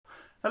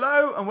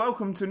Hello and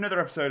welcome to another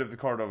episode of the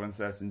Corridor of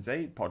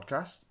Uncertainty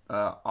podcast.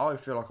 I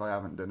feel like I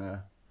haven't done an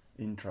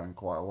intro in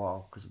quite a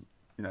while because,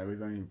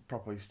 we've only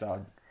properly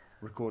started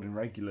recording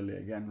regularly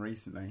again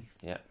recently.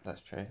 Yeah,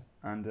 that's true.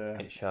 And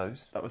it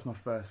shows. That was my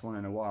first one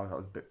in a while. That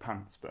was a bit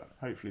pants, but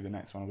hopefully the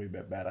next one will be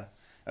a bit better.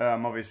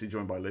 I'm obviously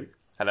joined by Luke.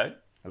 Hello.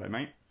 Hello,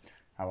 mate.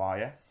 How are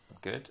you?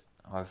 Good.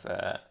 I've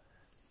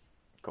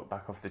got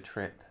back off the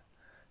trip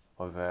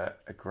of a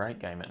great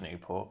game at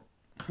Newport.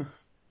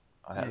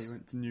 You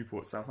went to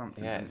Newport,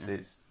 Southampton. Yeah,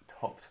 it's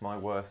topped my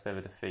worst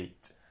ever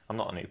defeat. I'm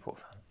not a Newport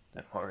fan,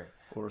 don't worry.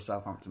 Or a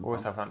Southampton fan. Or a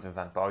Southampton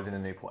fan, but I was in a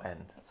Newport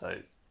end, so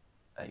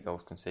 8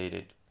 goals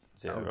conceded,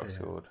 0 goals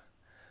scored.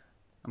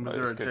 And was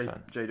there a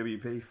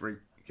JWP free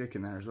kick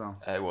in there as well?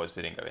 It was,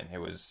 but it didn't go in. It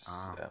was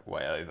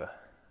way over.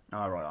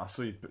 Oh, right. I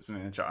saw you put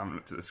something in the chat. I haven't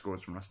looked at the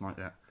scores from last night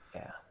yet.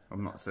 Yeah.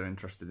 I'm not so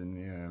interested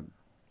in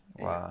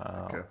the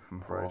cup, I'm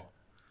afraid.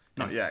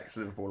 Not yet, because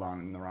Liverpool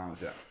aren't in the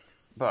rounds yet.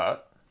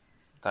 But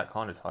that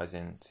kind of ties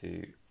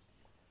into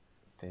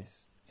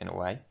this, in a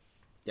way.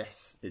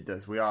 Yes, it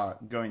does. We are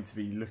going to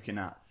be looking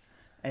at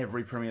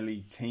every Premier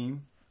League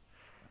team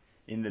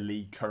in the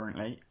league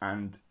currently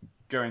and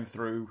going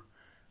through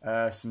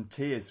some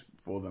tiers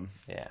for them.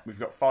 Yeah. We've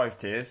got 5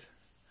 tiers.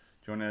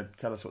 Do you want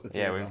to tell us what the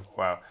tiers are?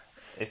 Well,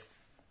 it's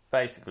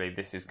basically,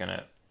 this is going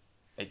to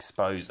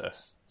expose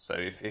us. So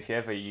if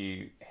ever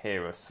you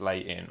hear us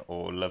slating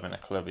or loving a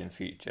club in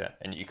future,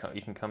 and you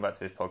can come back to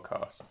this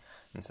podcast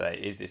and say,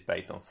 is this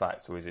based on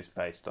facts or is this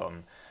based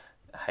on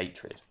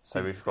hatred?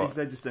 So is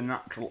there just a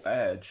natural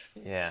urge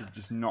to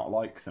just not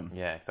like them?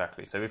 Yeah,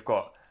 exactly. So we've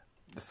got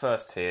the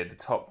first tier, the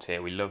top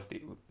tier. We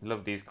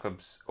love these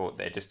clubs, or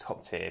they're just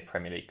top tier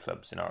Premier League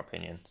clubs in our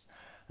opinions.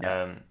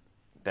 Yeah.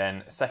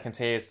 Then second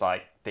tier is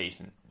like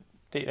decent.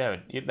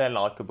 They're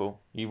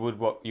likeable.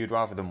 You'd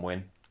rather them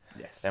win.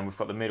 Yes. Then we've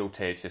got the middle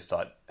tier. It's just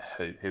like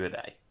who are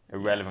they?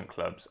 Irrelevant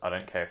clubs. I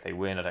don't care if they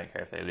win. I don't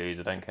care if they lose.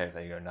 I don't care if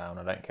they go down.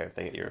 I don't care if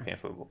they get European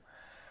football.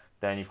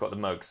 Then you've got the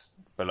mugs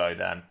below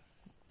them,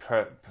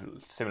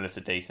 similar to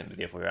decent, but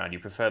the other way around. You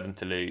prefer them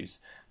to lose,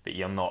 but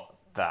you're not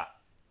that.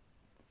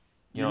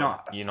 You're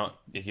not.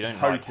 If you don't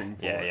hoping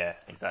for it. Yeah,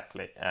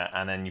 exactly.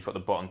 And then you've got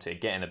the bottom tier.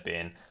 Get in a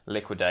bin,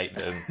 liquidate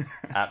them,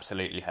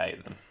 absolutely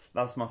hate them.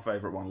 That's my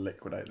favourite one.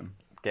 Liquidate them.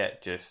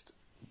 Just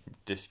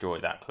destroy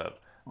that club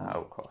at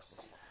all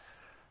costs.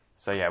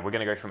 So yeah, we're going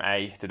to go from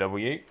A to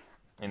W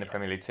in the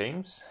Premier League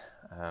teams,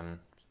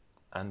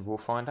 and we'll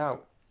find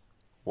out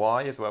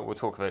why as well. We'll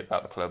talk a bit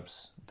about the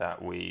clubs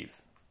that we've,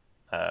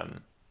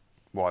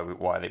 why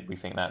we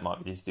think that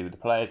might be just to do with the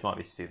players, might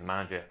be to do with the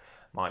manager,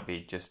 might be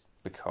just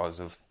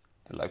because of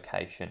the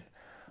location,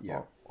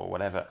 or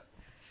whatever.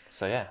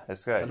 So yeah,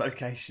 let's go. The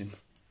location.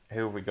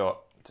 Who have we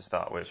got to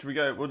start with? Should we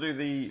go?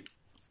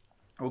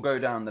 We'll go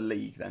down the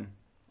league then,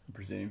 I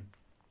presume.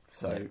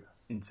 So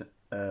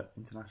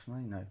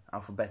internationally, no,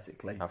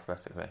 alphabetically.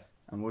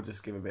 And we'll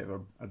just give a bit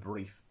of a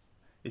brief.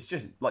 It's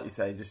just, like you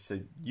say, just so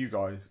you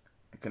guys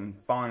can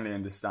finally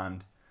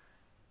understand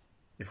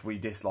if we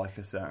dislike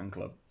a certain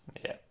club.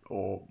 Yeah.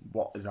 Or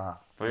what is our...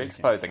 We're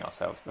exposing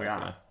ourselves. We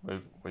are.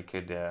 We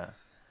could...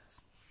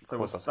 So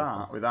we'll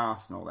start with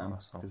Arsenal then,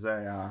 because they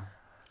are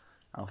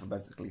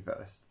alphabetically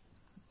first.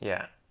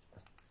 Yeah.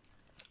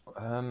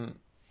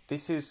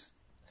 This is...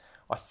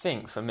 I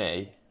think, for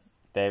me,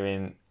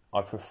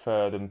 I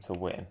prefer them to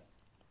win.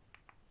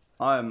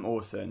 I am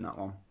also in that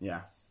one,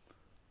 yeah.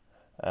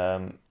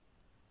 I'm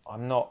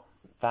not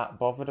that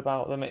bothered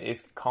about them.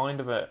 It's kind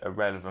of a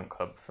relevant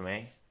club for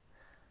me.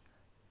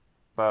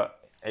 But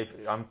if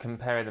I'm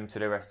comparing them to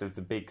the rest of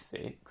the big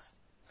 6,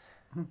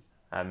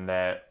 and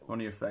they're... One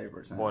of your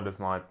favourites. One of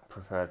my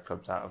preferred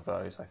clubs out of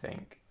those, I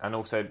think. And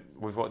also,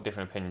 we've got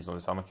different opinions on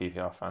this. I'm a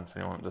QPR fan, for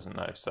anyone that doesn't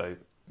know. So,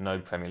 no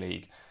Premier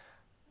League,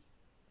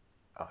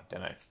 I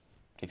don't know,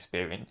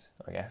 experience,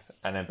 I guess.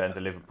 And then Ben's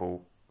a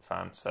Liverpool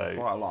fan, so...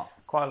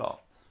 Quite a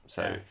lot.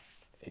 So,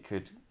 It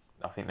could...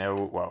 I think they're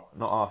all... Well,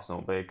 not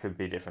Arsenal, but it could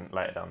be different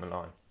later down the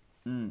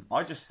line.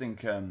 I just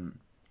think...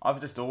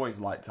 I've just always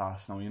liked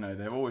Arsenal.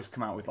 They've always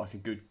come out with like a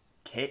good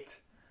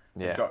kit.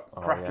 They've got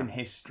cracking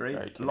history.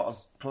 A lot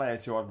of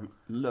players who I've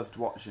loved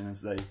watching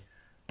as they...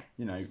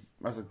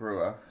 as I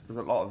grew up, there's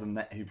a lot of them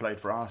who played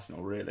for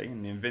Arsenal, really.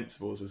 And the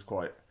Invincibles was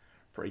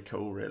pretty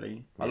cool,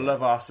 really. Yeah. I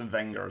love Arsene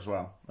Wenger as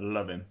well. I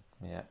love him.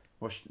 Yeah.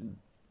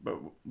 But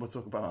we'll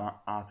talk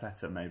about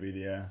Arteta,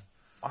 maybe.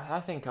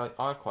 I think I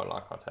quite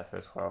like Arteta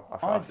as well.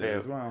 I do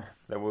as well.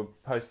 That we're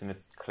posting a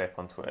clip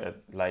on Twitter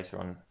later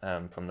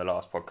on from the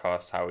last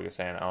podcast, how we were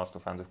saying that Arsenal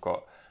fans have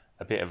got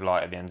a bit of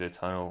light at the end of the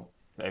tunnel.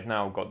 They've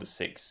now got the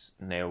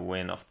 6-0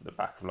 win off the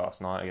back of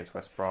last night against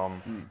West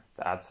Brom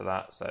to add to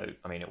that. So,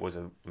 I mean, it was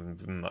a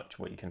much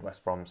weakened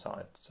West Brom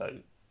side. So,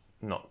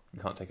 you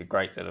can't take a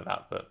great deal of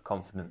that, but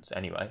confidence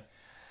anyway.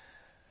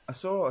 I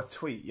saw a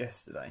tweet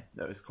yesterday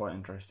that was quite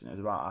interesting. It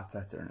was about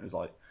Arteta, and it was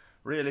like,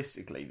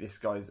 realistically, this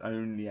guy's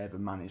only ever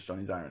managed on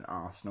his own at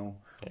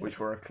Arsenal, which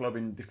were a club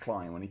in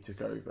decline when he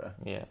took over.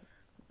 Yeah.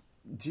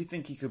 Do you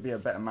think he could be a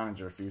better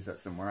manager if he was at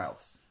somewhere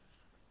else?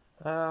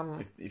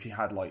 If you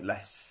had like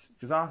less,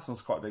 because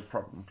Arsenal's quite a big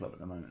problem club at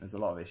the moment. There's a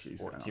lot of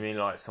issues. What do you mean,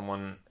 like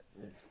someone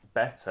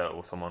better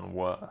or someone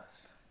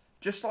worse?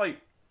 Just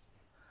like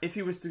if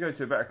he was to go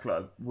to a better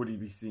club, would he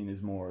be seen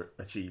as more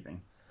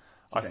achieving?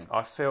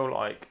 I feel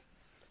like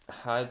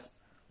had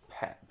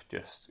Pep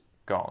just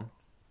gone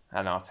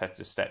and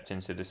Arteta stepped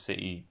into the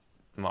City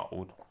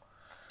mould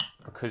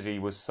because he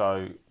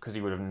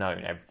would have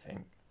known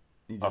everything.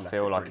 I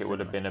feel like it would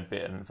have been a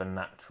bit of a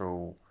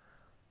natural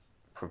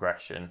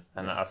progression,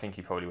 and I think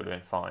he probably would have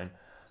been fine.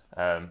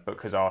 But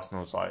because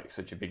Arsenal's like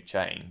such a big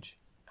change,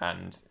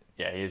 and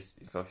he's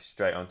like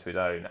straight onto his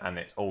own, and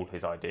it's all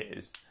his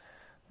ideas,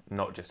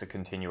 not just a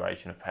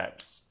continuation of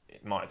Pep's.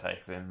 It might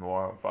take him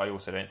more, but I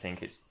also don't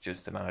think it's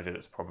just the manager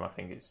that's the problem. I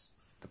think it's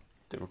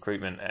the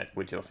recruitment,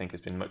 which I think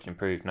has been much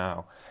improved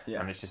now,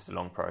 and it's just a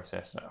long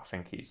process. I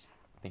think he's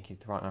the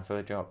right man for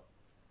the job.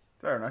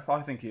 Fair enough.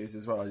 I think he is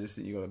as well. I just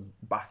think you got to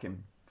back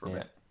him for a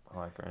bit.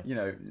 I agree. You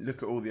know,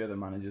 look at all the other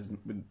managers,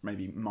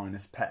 maybe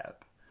minus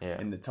Pep,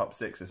 in the top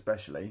 6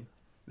 especially.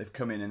 They've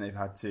come in and they've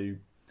had to,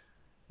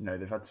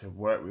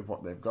 work with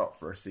what they've got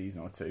for a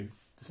season or two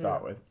to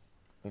start with.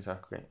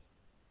 Exactly.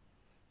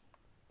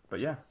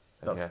 But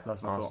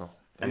that's my thought.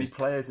 Any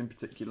players in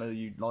particular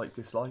you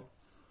dislike?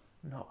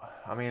 No,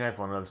 I mean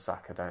everyone loves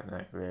Saka, don't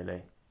they?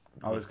 Really.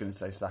 I was going to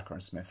say Saka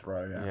and Smith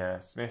Rowe. Yeah,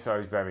 Smith Rowe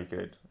is very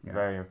good. Yeah.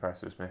 Very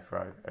impressed with Smith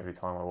Rowe every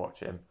time I watch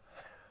him.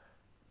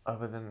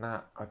 Other than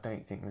that, I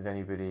don't think there's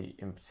anybody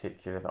in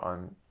particular that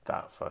I'm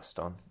that fussed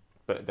on.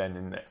 But then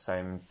in that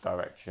same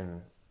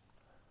direction,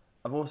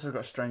 I've also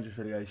got a strange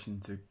affiliation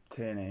to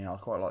Tierney. I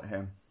quite like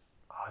him.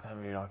 I don't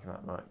really like him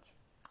that much.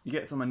 You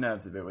get on my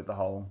nerves a bit with the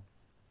whole,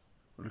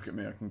 look at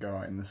me, I can go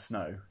out in the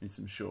snow in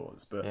some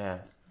shorts. But yeah,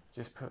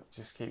 just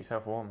keep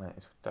yourself warm, mate.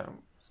 It's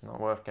not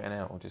worth getting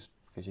out just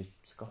because you're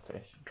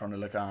Scottish. Trying to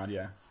look hard,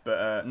 yeah.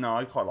 But no,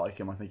 I quite like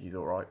him. I think he's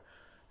all right.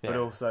 Yeah. But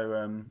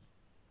also,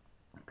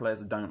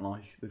 players I don't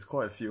like. There's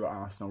quite a few at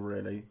Arsenal,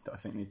 really, that I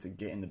think need to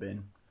get in the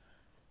bin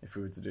if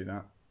we were to do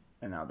that.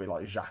 And that would be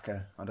like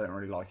Xhaka. I don't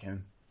really like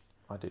him.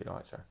 I do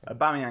like Xhaka.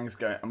 Aubameyang's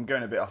going. I'm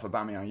going a bit off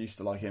Aubameyang. I used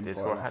to like him. Did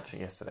score a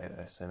hat-trick yesterday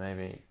though, so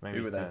maybe.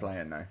 Who were they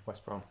playing though?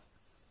 West Brom.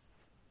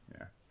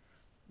 Yeah.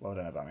 Well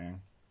done, Aubameyang.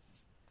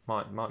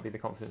 Might be the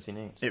confidence he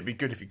needs. It'd be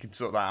good if he could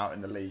sort that out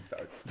in the league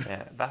though.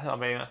 Yeah,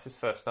 that's his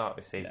first start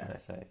this season. Yeah.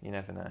 So you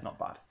never know. Not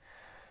bad.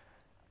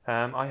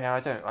 I'm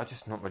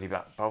just not really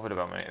that bothered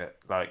about it.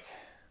 Like,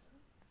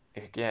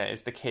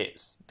 it's the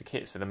kits. The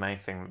kits are the main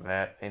thing that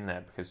they're in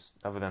there because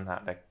other than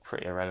that, they're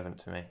pretty irrelevant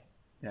to me.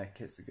 Yeah,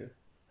 kits are good.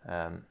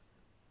 I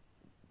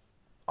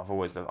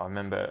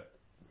remember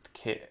the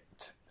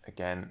kit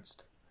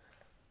against.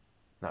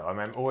 No,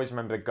 always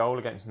remember the goal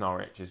against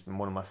Norwich is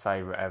one of my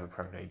favourite ever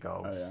Premier League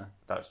goals. Oh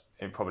yeah,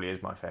 it probably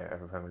is my favourite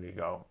ever Premier League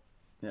goal.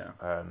 Yeah.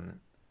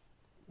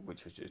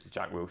 Which was just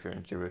Jack Wilshere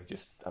and Giroud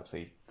just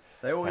absolutely.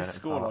 They always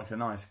score like a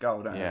nice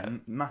goal, don't they?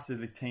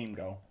 Massively team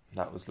goal.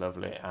 That was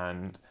lovely,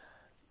 and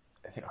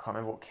I can't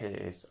remember what kit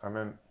it is. I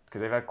remember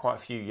because they've had quite a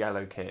few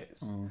yellow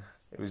kits.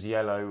 It was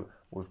yellow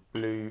with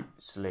blue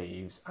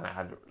sleeves, and it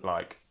had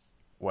like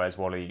Where's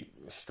Wally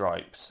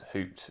stripes,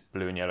 hooped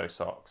blue and yellow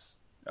socks.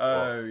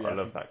 Oh yeah, I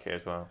love that kit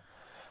as well.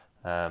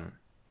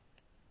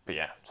 But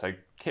yeah, so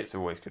kits are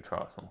always good for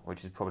Arsenal,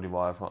 which is probably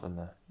why I've got them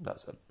there.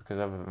 That's it. Because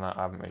other than that,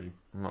 I'm not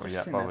really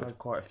that bothered. They've had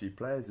quite a few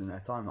players in their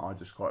time that I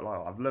just quite like.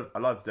 I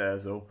loved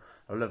Özil.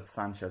 I loved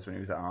Sanchez when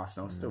he was at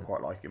Arsenal. I still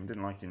quite like him.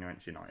 Didn't like him when he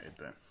went to United,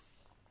 but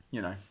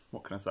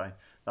what can I say?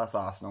 That's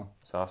Arsenal.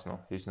 It's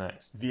Arsenal. Who's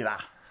next? Villa.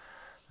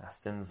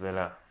 Aston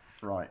Villa.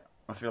 Right.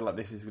 I feel like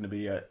this is going to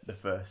be the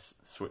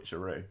first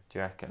switcheroo. Do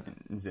you reckon?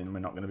 As in, we're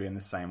not going to be in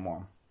the same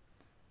one.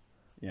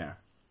 Yeah.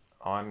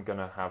 I'm going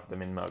to have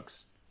them in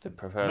mugs.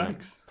 Prefer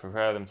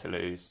them to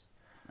lose.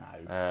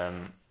 No.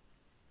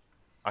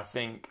 I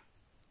think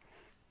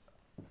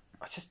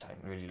I just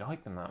don't really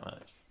like them that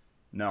much.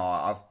 No,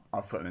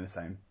 I've put them in the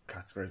same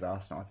category as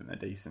Arsenal. I think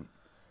they're decent.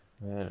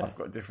 Really? I've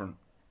got different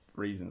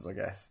reasons, I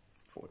guess,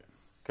 for it.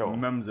 Go on.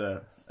 My mum's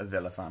a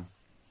Villa fan.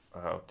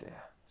 Oh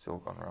dear, it's all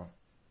gone wrong.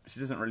 She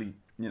doesn't really,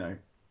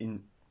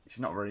 she's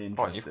not very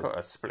interested. Oh, you've got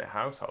a split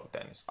household,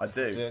 Dennis. I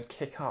do.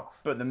 Kick off.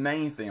 But the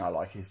main thing I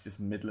like is just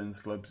Midlands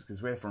clubs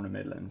because we're from the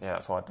Midlands. Yeah,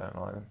 that's why I don't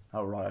like them.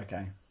 Oh right,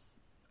 okay.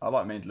 I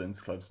like Midlands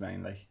clubs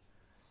mainly.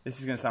 This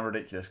is going to sound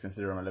ridiculous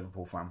considering I'm a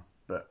Liverpool fan,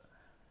 but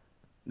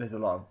there's a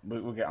lot of.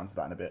 We'll get onto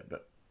that in a bit,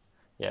 but.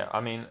 Yeah,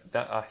 I mean,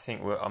 I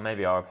think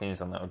maybe our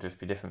opinions on that will just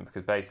be different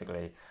because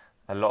basically,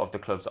 a lot of the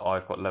clubs that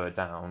I've got lower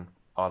down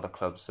are the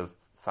clubs of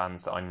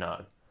fans that I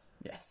know.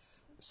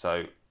 Yes.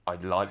 So I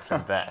like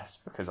them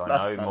best because I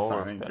know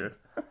more of them. Good.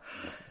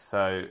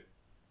 So,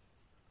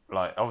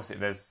 like, obviously,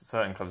 there's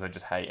certain clubs I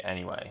just hate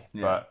anyway.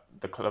 Yeah. But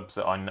the clubs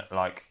that I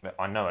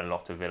know a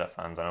lot of Villa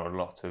fans. I know a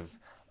lot of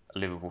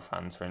Liverpool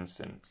fans, for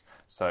instance.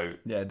 So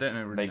yeah, don't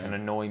know. Really they can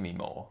annoy me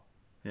more.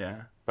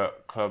 Yeah.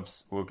 But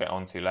clubs we'll get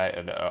onto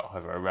later that are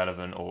either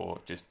irrelevant or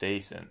just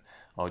decent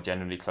are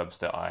generally clubs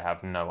that I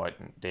have no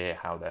idea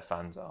how their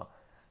fans are.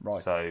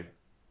 Right. So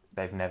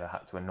they've never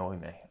had to annoy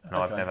me, and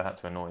I've never had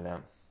to annoy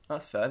them.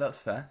 That's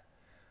fair.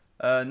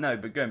 No,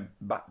 but going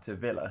back to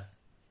Villa,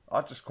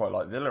 I just quite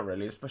like Villa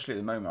really, especially at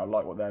the moment. I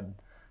like what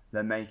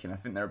they're making. I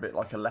think they're a bit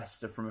like a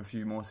Leicester from a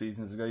few more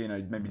seasons ago.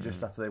 Maybe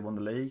just after they won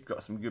the league,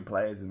 got some good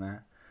players in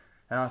there,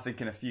 and I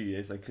think in a few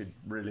years they could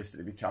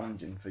realistically be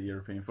challenging for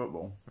European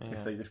football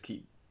if they just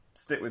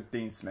stick with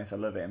Dean Smith. I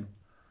love him.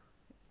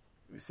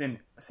 We've seen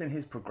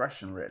his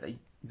progression really.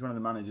 He's one of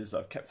the managers that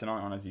I've kept an eye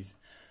on as he's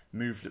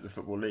moved at the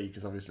Football League,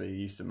 because obviously he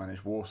used to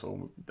manage Warsaw.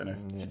 I don't know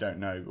if you don't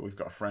know, but we've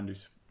got a friend who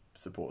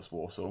supports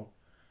Warsaw.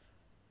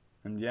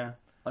 And yeah,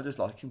 I just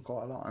like him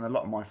quite a lot. And a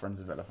lot of my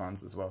friends are Villa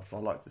fans as well, so I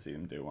like to see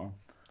them do well.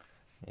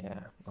 Yeah,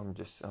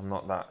 I'm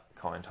not that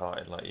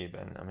kind-hearted like you,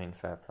 Ben. I mean,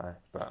 fair play.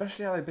 But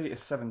especially how they beat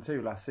us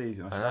 7-2 last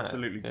season. I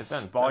absolutely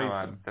despise them.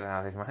 I don't know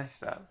how they've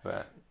managed that,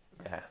 but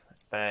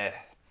yeah,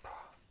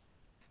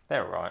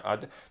 they're all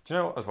right. Do you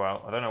know what as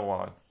well? I don't know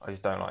why. I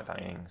just don't like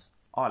Danny Ings.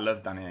 I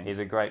love Danny Ings. He's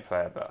a great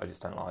player, but I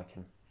just don't like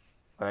him.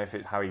 I don't know if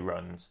it's how he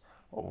runs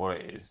or what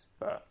it is,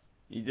 but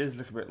he does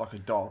look a bit like a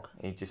dog.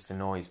 He just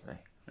annoys me.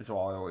 That's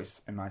what I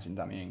always imagine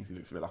Danny Ings. He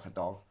looks a bit like a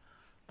dog.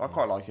 But I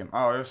quite like him.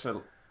 I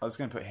was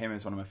going to put him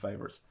as one of my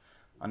favourites.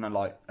 And I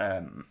like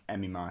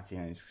Emi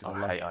Martinez.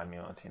 I hate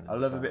Emi Martinez. I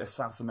love a bit of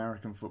South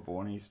American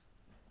football, and he's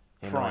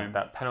prime.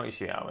 That penalty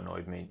shootout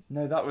annoyed me.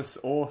 No, that was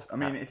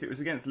awesome. I mean, if it was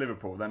against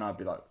Liverpool, then I'd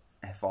be like,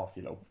 F off,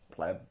 you little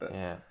pleb. But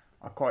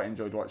I quite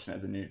enjoyed watching it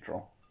as a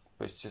neutral.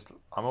 But it's just,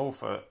 I'm all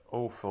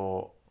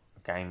for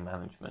game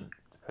management,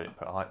 to put it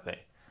politely.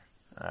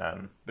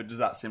 But does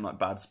that seem like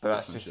bad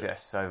sportsmanship? But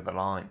that's just over the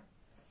line.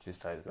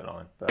 Just over the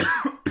line. But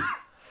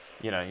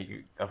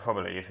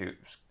probably if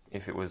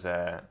it was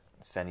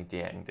Seny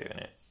Dieng doing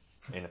it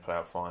in a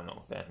playoff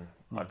final, then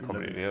I'd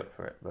probably be up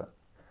for it. But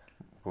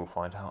we'll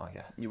find out, I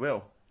guess. You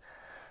will.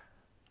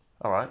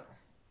 All right,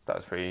 that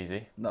was pretty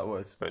easy. That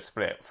was. But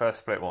first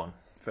split one.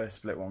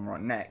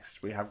 Right,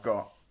 next we have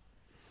got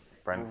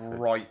Brentford.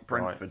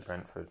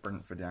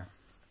 Brentford, yeah.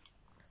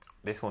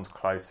 This one's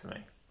close for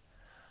me.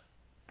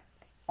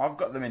 I've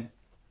got them in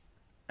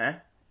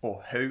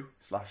or who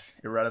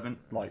 / irrelevant.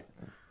 Like,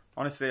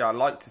 honestly, I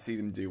like to see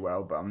them do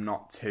well, but I'm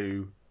not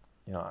too.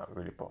 You're not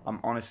really bothered. I'm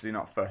honestly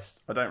not fussed.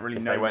 I don't really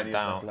know. If they went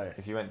down,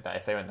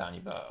 if they went down,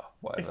 you'd be like, oh,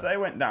 whatever. If they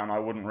went down, I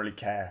wouldn't really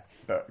care.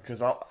 But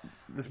because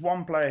there's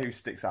one player who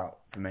sticks out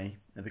for me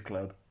at the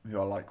club who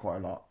I like quite a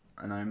lot,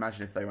 and I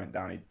imagine if they went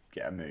down, he'd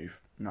get a move,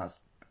 and that's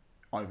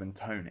Ivan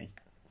Toney.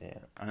 Yeah.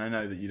 And I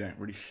know that you don't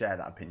really share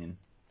that opinion.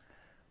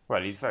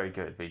 Well, he's very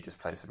good, but he just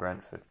plays for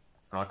Brentford.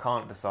 And I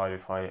can't decide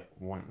if I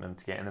want them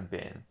to get in a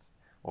bin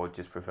or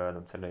just prefer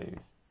them to lose.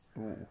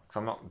 Because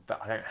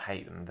I don't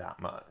hate them that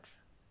much.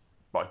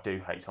 But I do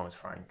hate Thomas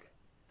Frank,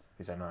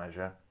 who's their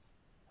manager.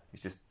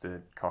 He's just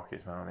the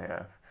cockiest man on the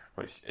earth,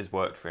 which has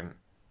worked for him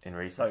in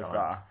recent times. So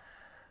far.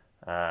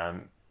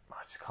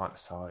 I just can't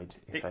decide.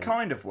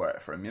 Kind of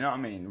worked for him, you know what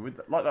I mean?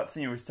 Like that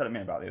thing he was telling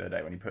me about the other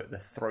day when he put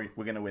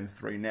we're going to win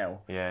 3-0.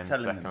 Yeah, in the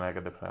second leg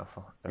of the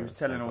playoff. He was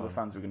telling all the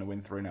fans we're going to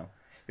win 3-0.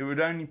 It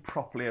would only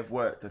properly have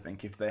worked, I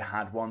think, if they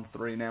had won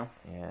 3-0.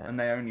 Yeah. And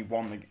they only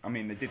won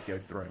they did go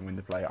through and win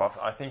the playoffs.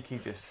 But I think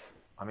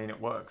it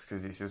works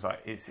because it's just like,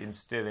 it's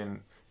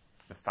instilling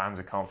the fans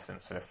with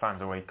confidence. So the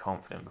fans are already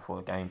confident before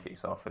the game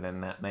kicks off, and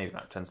then maybe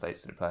that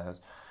translates to the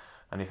players.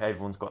 And if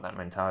everyone's got that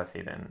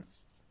mentality, then,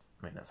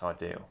 that's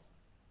ideal.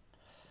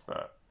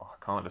 But I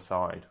can't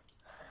decide.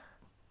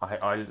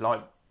 I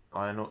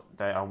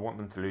want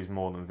them to lose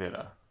more than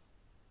Villa,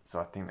 so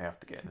I think they have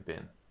to get in the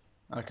bin.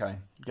 Okay,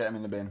 get them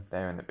in the bin.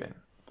 They're in the bin,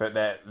 but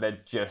they're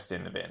just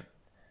in the bin.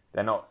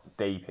 They're not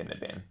deep in the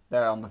bin.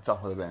 They're on the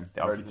top of the bin,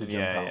 ready to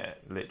jump out. Yeah,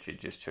 literally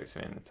just chucks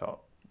them in the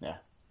top. Yeah.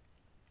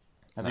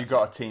 Have you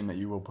got a team that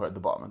you will put at the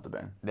bottom of the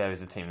bin? There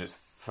is a team that's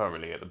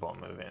thoroughly at the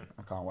bottom of the bin.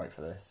 I can't wait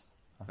for this.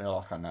 I feel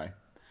like I know.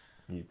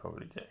 You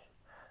probably do.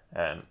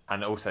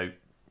 And also,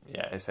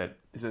 it said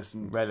is there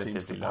some relatively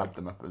teams to pad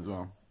them up as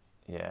well?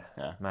 Yeah,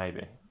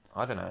 maybe.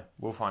 I don't know.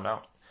 We'll find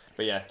out.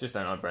 But yeah, just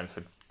don't like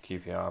Brentford.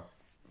 QPR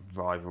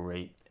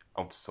rivalry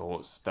of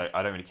sorts.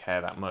 I don't really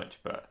care that much,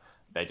 but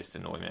they just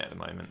annoy me at the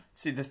moment.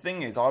 See, the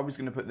thing is, I was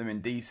going to put them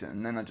in decent,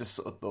 and then I just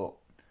sort of thought,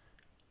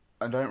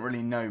 I don't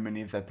really know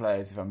many of their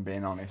players, if I'm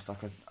being honest. Like,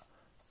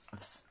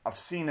 I've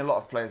seen a lot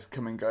of players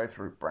come and go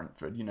through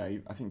Brentford.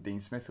 I think Dean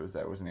Smith was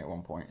there, wasn't he, at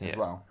one point as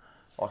well?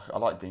 I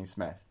like Dean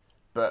Smith.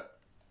 But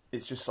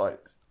it's just like,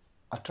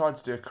 I tried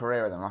to do a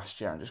career with them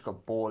last year and just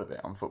got bored of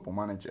it on Football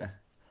Manager.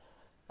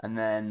 And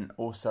then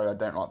also, I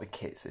don't like the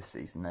kits this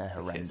season. They're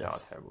horrendous. The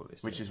kits are terrible this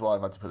season. Which is why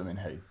I've had to put them in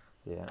who.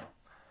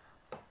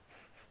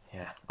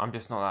 Yeah. I'm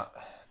just not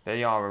that.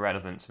 They are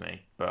irrelevant to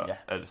me, but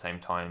at the same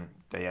time,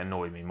 they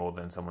annoy me more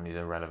than someone who's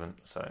irrelevant.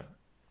 So,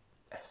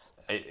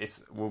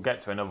 we'll get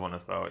to another one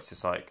as well. It's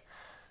just like,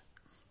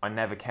 I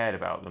never cared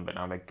about them, but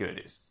now they're good.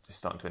 It's just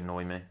starting to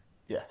annoy me.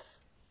 Yes.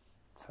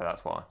 So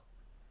that's why.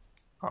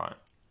 All right.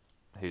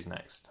 Who's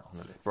next on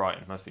the list?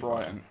 Brighton. Must be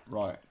Brighton.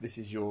 Right. This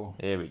is your...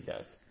 Here we go.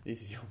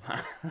 This is your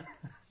man.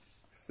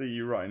 See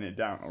you writing it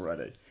down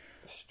already.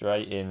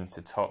 Straight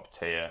into top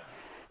tier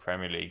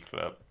Premier League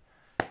club.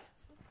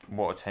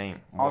 What a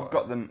team. I've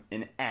got them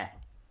in air.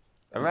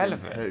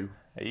 Irrelevant? Who?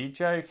 Are you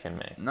joking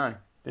me? No.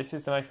 This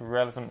is the most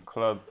relevant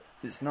club.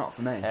 It's not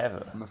for me,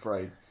 ever. I'm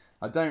afraid.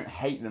 I don't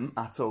hate them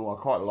at all. I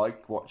quite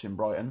like watching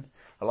Brighton.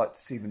 I like to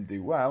see them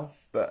do well,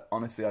 but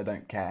honestly, I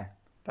don't care.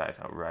 That is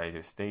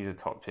outrageous. These are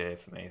top tier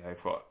for me.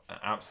 They've got an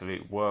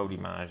absolute worldly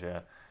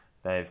manager.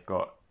 They've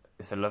got...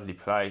 It's a lovely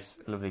place,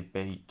 a lovely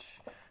beach,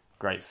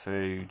 great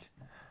food,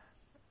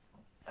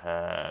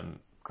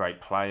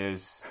 great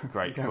players,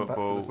 great Going football.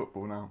 Back to the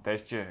football now.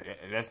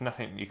 There's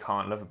nothing you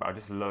can't love about it. I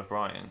just love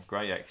Brighton.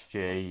 Great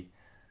XG.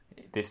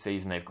 This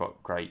season they've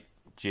got great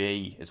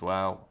G as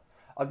well.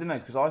 I don't know,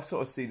 because I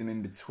sort of see them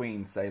in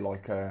between, say,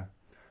 like a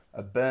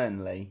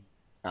Burnley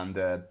and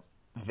a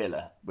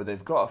Villa, where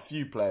they've got a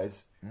few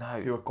players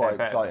who are quite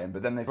exciting,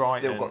 but then they've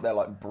still got their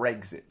like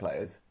Brexit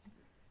players.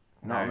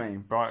 You know what I mean?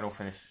 Brighton will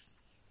finish...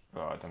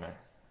 Well, I don't know.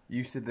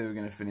 You said they were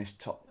going to finish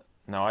top...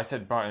 No, I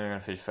said Brighton were going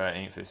to finish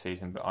 13th this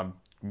season, but I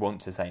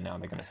want to say now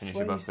they're going to finish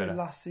above Villa.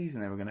 Last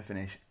season they were going to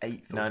finish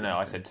 8th or No, something.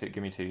 I said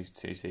give me two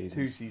seasons.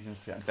 2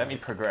 seasons. Let me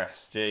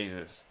progress.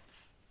 Jesus.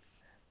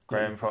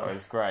 Graham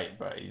Potter's great,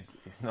 but he's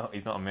not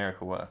a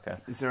miracle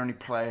worker. Is there any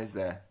players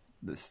there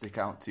that stick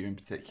out to you in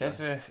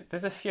particular?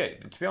 There's a few.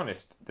 To be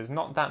honest, there's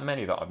not that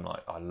many that I'm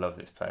like, I love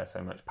this player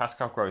so much.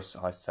 Pascal Gross,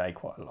 I say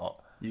quite a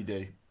lot. You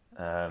do.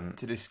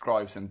 To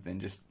describe something,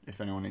 just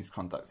if anyone needs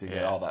contact, you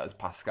go, that is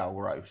Pascal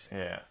Gross.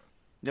 Yeah.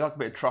 You like a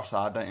bit of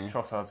Trossard, don't you?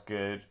 Trossard's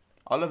good.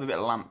 I love a bit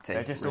of Lamptey.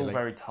 They're just all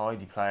very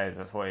tidy players,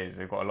 that's what it is.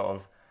 They've got a lot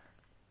of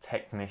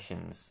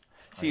technicians.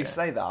 So you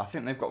say that, I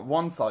think they've got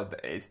one side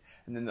that is,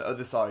 and then the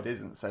other side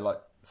isn't. So like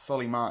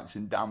Solly March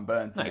and Dan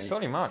Burn. No,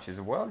 Solly March is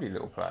a worldly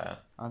little player.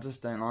 I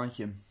just don't like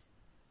him.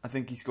 I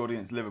think he scored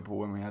against Liverpool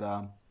when we had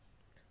Oh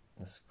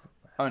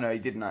no, he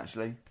didn't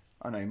actually.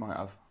 Oh no, he might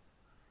have.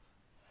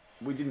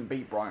 We didn't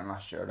beat Brighton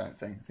last year, I don't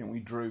think. I think we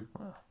drew.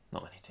 Well,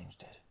 not many teams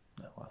did.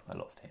 No, well, a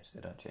lot of teams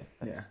did, actually.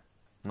 Yeah.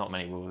 Not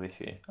many will this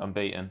year.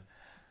 Unbeaten,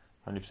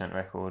 100%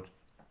 record.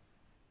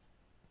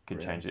 Could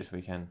change this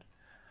weekend.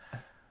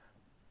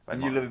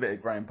 And you love a bit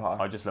of Graham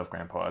Potter. I just love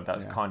Graham Potter.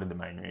 That's kind of the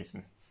main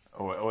reason.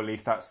 Or at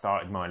least that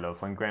started my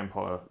love. When Graham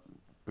Potter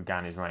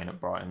began his reign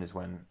at Brighton is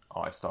when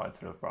I started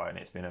to love Brighton.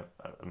 It's been a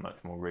much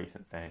more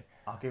recent thing.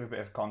 I'll give a bit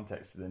of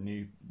context to the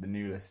new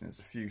listeners.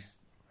 A few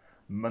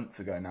months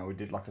ago now, we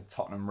did like a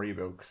Tottenham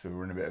rebuild because we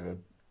were in a bit of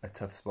a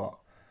tough spot.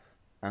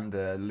 And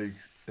Luke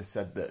has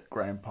said that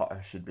Graham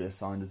Potter should be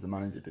assigned as the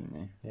manager, didn't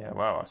you? Yeah,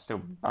 well, I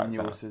still... And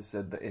you also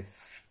said that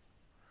if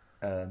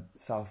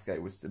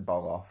Southgate was to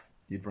bog off,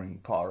 you'd bring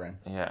Potter in.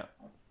 Yeah,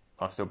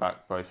 I still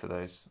back both of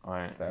those.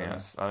 I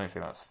don't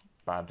think that's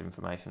bad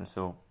information at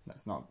all.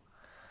 That's not.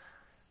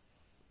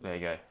 There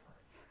you go.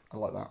 I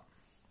like that.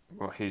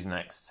 Well, who's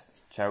next?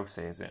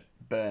 Chelsea, is it?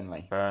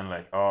 Burnley.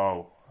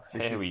 Oh,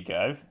 here we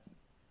go.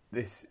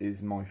 This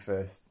is my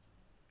first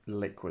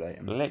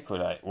liquidate.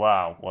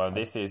 Wow. Well,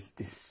 this is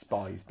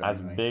despise Burnley.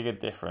 As big a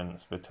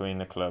difference between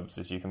the clubs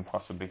as you can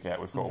possibly get.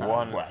 We've got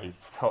one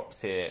top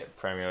tier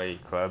Premier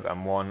League club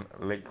and one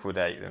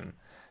liquidate them.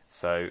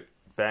 So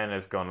Ben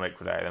has gone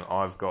liquidate them.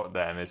 I've got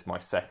them as my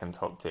second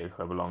top tier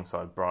club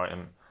alongside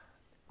Brighton.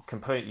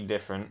 Completely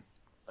different.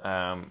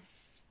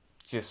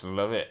 Just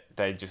love it.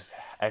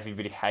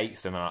 Everybody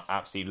hates them, and I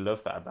absolutely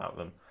love that about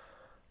them.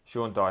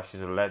 Sean Dyche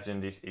is a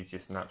legend. He's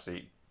just an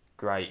absolute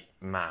great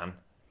man.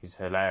 He's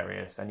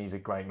hilarious, and he's a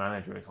great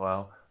manager as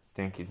well. I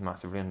think he's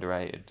massively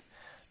underrated,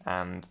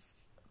 and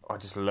I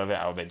just love it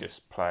how they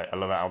just play. I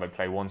love it how they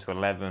play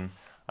 1-11.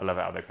 I love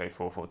it how they play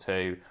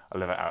 4-4-2. I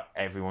love it how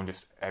everyone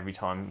just every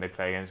time they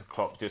play against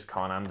Klopp just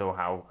can't handle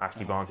how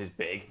Ashley Barnes is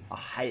big. I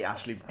hate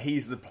Ashley.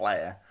 He's the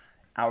player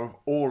out of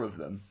all of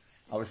them.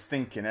 I was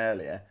thinking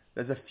earlier.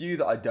 There's a few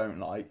that I don't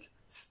like.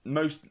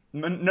 No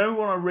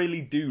one I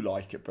really do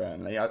like at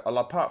Burnley.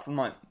 Apart from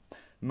like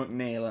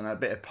McNeil and a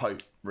bit of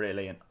Pope,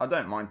 really. And I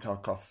don't mind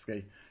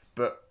Tarkowski,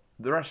 but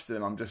the rest of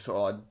them I'm just sort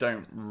of like,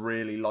 don't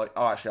really like.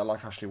 Oh, actually, I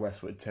like Ashley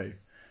Westwood too.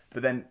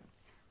 But then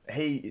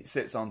he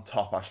sits on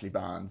top, Ashley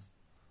Barnes.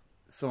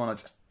 Someone I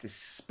just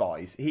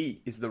despise.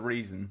 He is the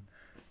reason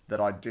that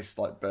I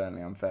dislike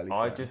Burnley, I'm fairly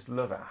certain. I just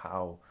love it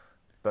how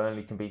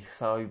Burnley can be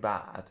so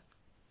bad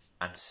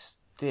and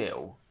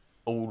still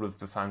all of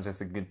the fans of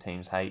the good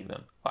teams hate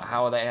them. Like,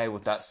 how are they able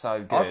to... That's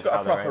so good. I've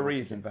got a proper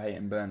reason for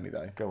hating Burnley,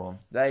 though. Go on.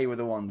 They were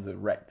the ones that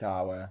wrecked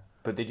our...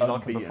 But did you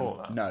like them before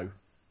that? No.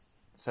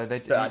 So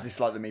but I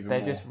dislike them even more.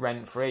 They're just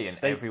rent-free in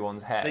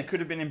everyone's head. They could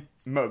have been in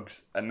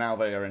mugs, and now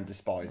they are in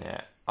despise.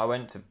 Yeah. I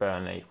went to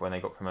Burnley when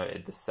they got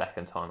promoted the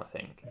second time, I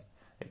think,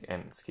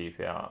 against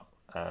QPR.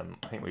 I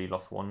think we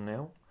lost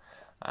 1-0.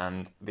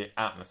 And the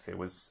atmosphere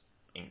was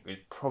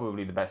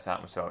probably the best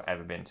atmosphere I've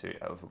ever been to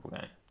at a football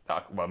game.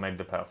 Well, maybe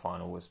the playoff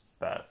final was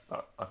better,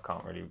 but I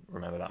can't really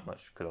remember that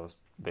much because I was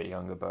a bit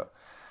younger. But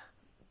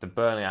the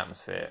Burnley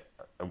atmosphere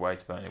away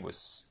to Burnley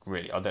was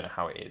really... I don't know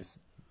how it is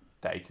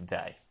day to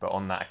day, but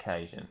on that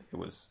occasion, it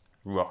was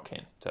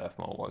rocking. Turf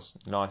Moor was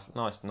nice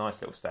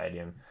little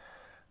stadium.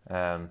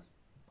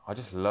 I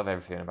just love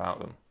everything about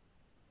them.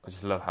 I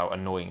just love how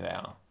annoying they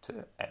are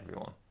to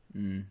everyone.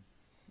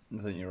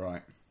 I think you're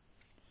right.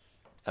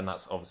 And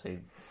that's obviously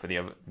for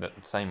the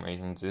same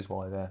reasons is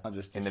why they're I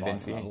just in the bin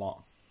for you. a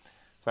lot.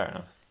 Fair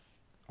enough.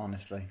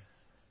 honestly.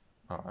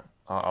 All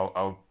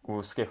right,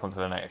 we'll skip on to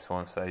the next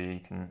one, so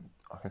I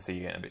can see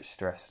you getting a bit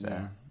stressed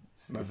there.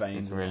 Yeah. My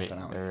veins are really,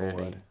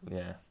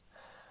 yeah.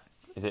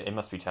 It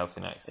must be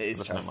Chelsea next. It is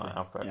looking Chelsea. At my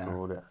alphabetical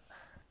order,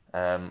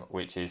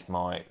 which is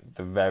the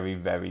very,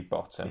 very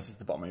bottom. This is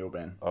the bottom of your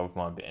bin. Of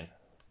my bin.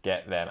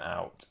 Get them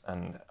out.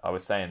 And I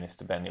was saying this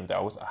to Ben the other day.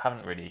 I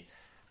haven't really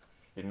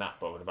been that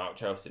bothered about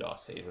Chelsea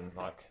last season.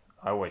 Like,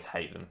 I always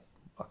hate them.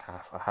 Like,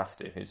 I have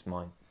to. It's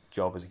my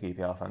job as a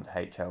QPR fan to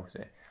hate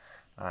Chelsea.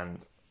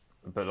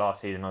 But last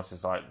season I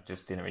was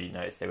just didn't really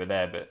notice they were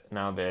there. But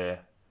now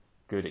they're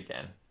good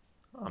again.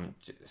 I'm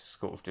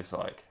just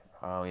like,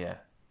 oh yeah,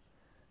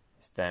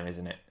 it's them,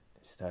 isn't it?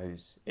 It's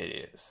those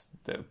idiots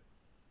that are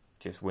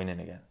just winning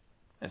again.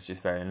 It's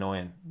just very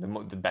annoying.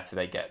 The better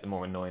they get, the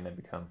more annoying they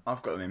become.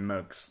 I've got them in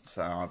mugs,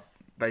 so I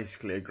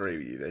basically agree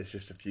with you. There's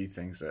just a few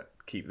things that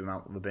keep them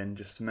out of the bin,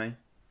 just for me.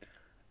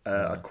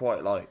 I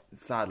quite like,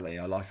 sadly,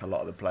 I like a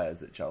lot of the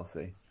players at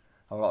Chelsea.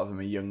 A lot of them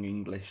are young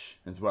English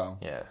as well.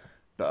 Yeah.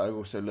 But I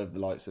also love the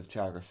likes of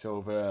Thiago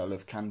Silva. I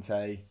love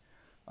Kante.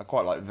 I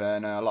quite like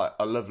Werner.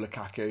 I love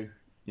Lukaku.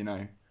 You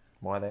know.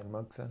 Why are they in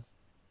mugs then?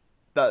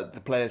 That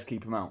the players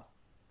keep them out.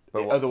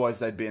 Otherwise,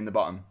 they'd be in the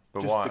bottom.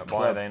 But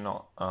why are they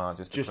not?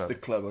 Just the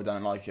club. I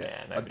don't like it.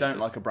 Yeah, I don't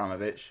like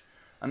Abramovich.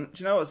 And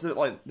do you know what's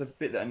the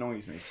bit that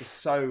annoys me? It's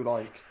just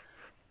so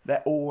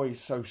they're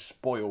always so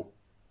spoilt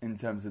in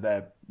terms of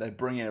they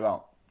bring in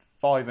about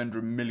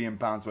 £500 million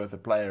worth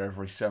of player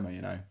every summer.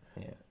 You know.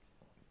 Yeah.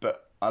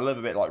 But I love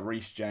a bit like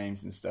Reece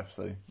James and stuff.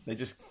 So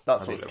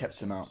that's what's kept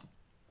him out.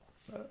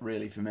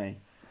 Really, for me.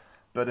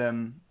 But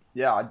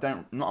yeah,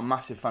 I'm not a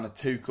massive fan of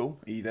Tuchel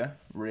either,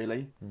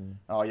 really.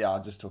 Oh yeah,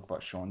 I'll just talk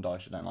about Sean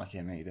Dyche. I don't like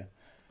him either.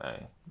 Oh,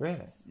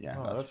 really? Yeah,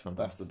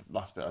 that's the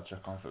last bit I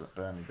chuck on for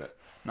Burnley. But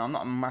no, I'm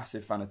not a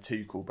massive fan of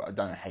Tuchel, but I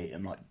don't hate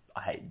him like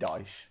I hate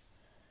Dyche.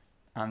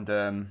 And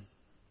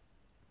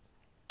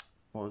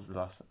what was the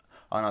last?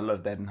 And I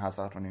loved Eden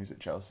Hazard when he was at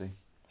Chelsea.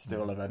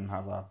 Still love Eden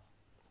Hazard.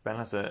 Ben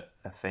has a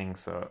thing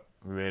for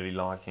really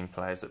liking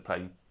players that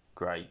play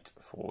great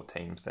for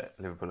teams that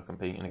Liverpool are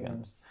competing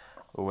against.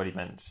 Already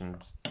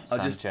mentioned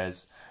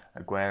Sanchez.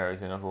 Aguero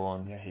is another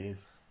one. Yeah, he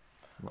is.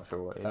 I'm not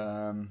sure what it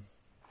is.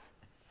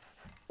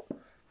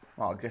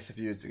 Well, I guess if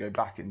you were to go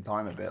back in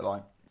time a bit,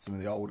 like some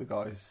of the older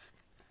guys,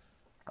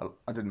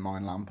 I didn't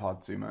mind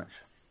Lampard too much.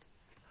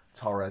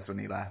 Torres when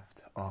he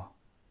left.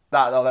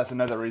 That's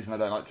another reason I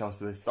don't like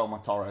Chelsea. They stole my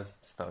Torres.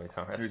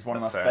 Who's one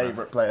of my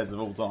favourite players of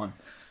all time.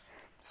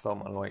 Stole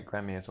my Loic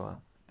Remy as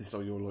well. They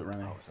stole your Loic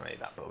Remy. I wasn't really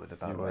that bothered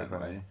about Loic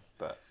Remy,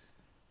 but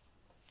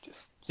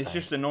it's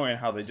just annoying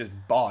how they just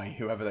buy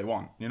whoever they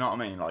want. You know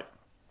what I mean? Like,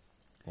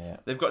 yeah,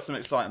 they've got some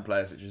exciting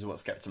players, which is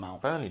what's kept them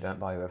out. Burnley don't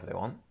buy whoever they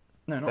want.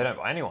 No, they don't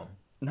buy anyone.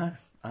 No,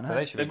 I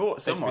know. So they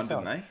bought someone,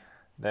 didn't they?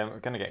 They're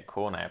going to get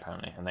Cornet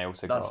apparently, and they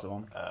also got the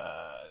one.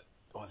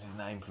 What's his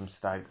name from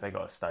Stoke? They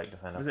got a Stoke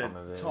defender. Was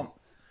it Tom?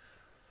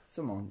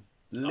 Someone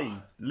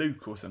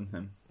Luke or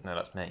something. No,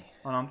 that's me.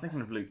 Oh, no, I'm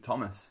thinking of Luke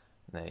Thomas.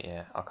 No,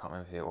 yeah, I can't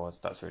remember who it was.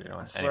 That's really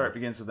nice. I swear it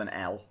begins with an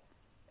L.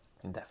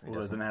 It definitely or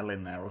there's an L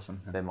in there or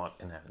something. There might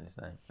be an L in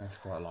his name. That's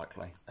quite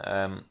likely.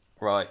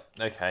 Right,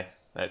 okay,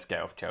 let's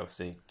get off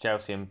Chelsea.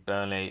 Chelsea and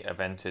Burnley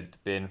have entered the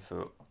bin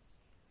for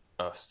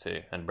us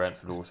too, and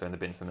Brentford also in the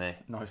bin for me.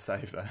 Nice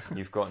save there.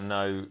 You've got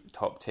no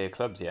top tier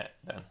clubs yet,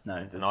 then?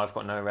 No. And I've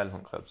got no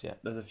relevant clubs yet.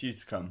 There's a few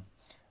to come.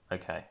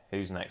 Okay,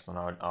 who's next on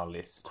our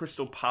list?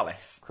 Crystal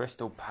Palace.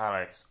 Crystal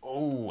Palace.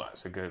 Oh,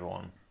 that's a good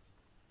one.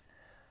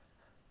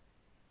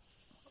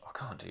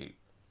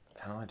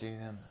 Can I do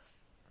them?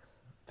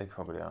 They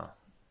probably are.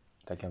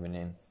 They're going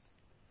in.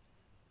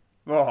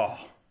 Oh.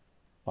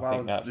 I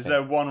think that's is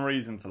there one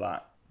reason for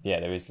that?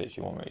 Yeah, there is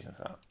literally one reason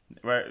for that.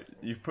 Where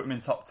you've put them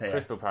in top tier.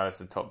 Crystal Palace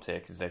are top tier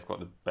because they've got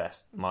the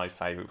best, my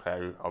favourite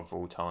player of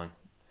all time.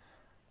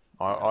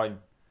 I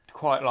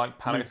quite like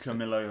Palace. Luka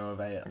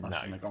Milojevic. I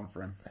shouldn't have gone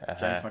for him.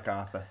 James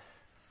McArthur.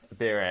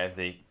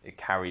 Birezi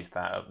carries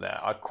that up there.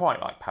 I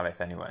quite like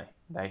Palace anyway.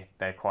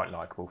 They're quite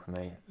likeable for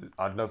me.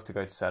 I'd love to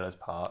go to Sellers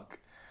Park,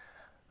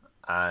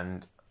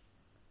 and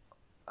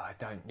I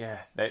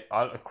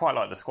quite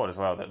like the squad as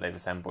well that they've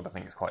assembled. I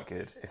think it's quite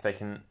good. If they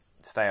can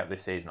stay up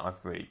this season,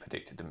 I've really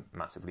predicted them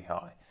massively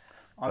high.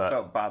 I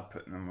felt bad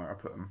putting them where I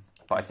put them.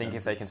 But I think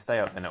if they can stay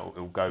up, then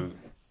it'll go.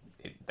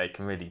 They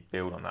can really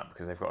build on that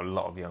because they've got a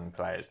lot of young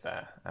players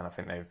there, and I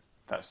think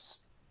that's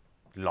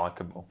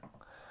likeable.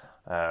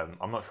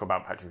 I'm not sure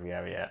about Patrick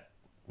Vieira yet.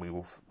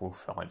 We'll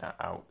find that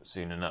out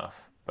soon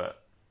enough.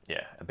 But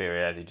yeah,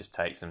 Birezi just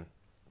takes them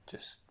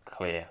just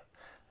clear.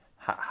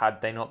 Had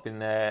he not been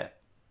there,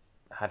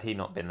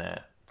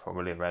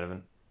 probably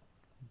irrelevant.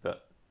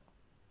 But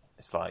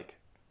it's like,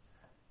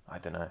 I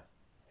don't know.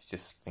 It's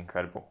just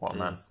incredible. What a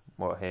man.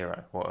 What a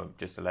hero.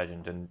 Just a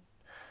legend. And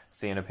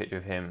seeing a picture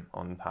of him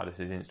on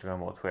Palace's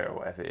Instagram or Twitter or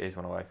whatever it is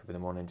when I wake up in the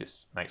morning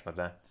just makes my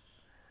day.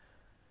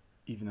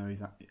 Even though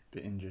he's a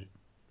bit injured.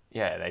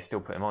 Yeah, they still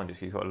put him on just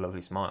 'cause he's got a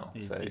lovely smile.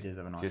 He does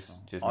have a nice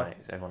smile. Just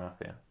makes everyone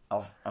happier.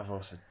 I've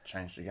also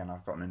changed again.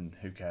 I've got him in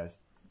Who Cares.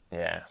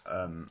 Yeah.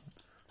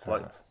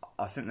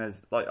 I think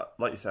there's like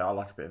you say, I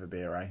like a bit of a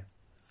BRA.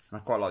 And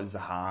I quite like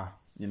Zaha,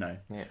 you know.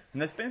 Yeah.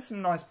 And there's been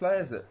some nice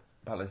players at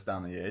Palace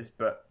down the years,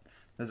 but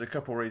there's a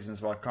couple of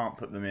reasons why I can't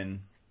put them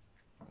in.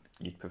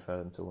 You'd prefer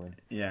them to win?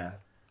 Yeah.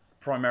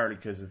 Primarily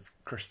because of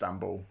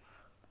Cristambal.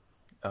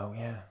 Oh,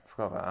 yeah.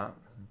 Forgot about that.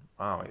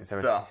 Wow.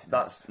 But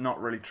that's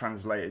not really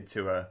translated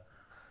to a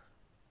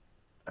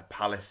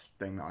Palace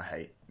thing that I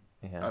hate.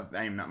 Yeah.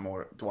 I aim that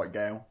more at Dwight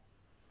Gale.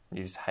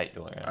 You just hate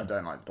Dwight Gale? I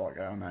don't like Dwight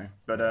Gale, no.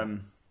 But,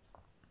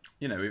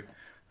 you know,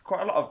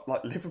 quite a lot of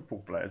like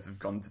Liverpool players have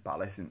gone to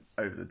Palace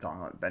over the time.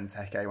 Like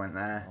Benteke went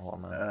there. Oh,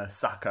 man.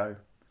 Sacco.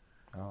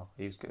 Oh,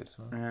 he was good as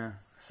well. Yeah.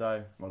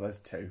 So, well, there's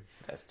two.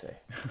 There's two.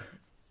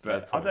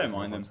 But I don't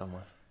mind them.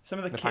 Somewhere. Some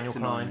of the Nathaniel kits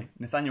annoy me.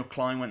 Nathaniel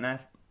Klein went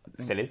there.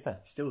 Still is there?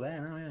 Still there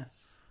now, yeah.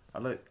 I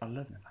love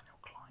Nathaniel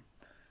Klein.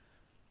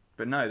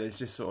 But no, there's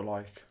just sort of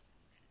like...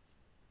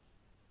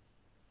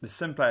 There's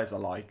some players I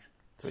like.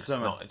 It's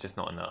just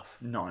not enough.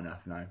 Not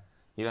enough, no.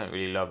 You don't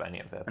really love any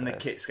of their players. And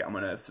the kits get on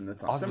my nerves some of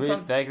the time.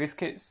 Sometimes this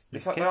kit's...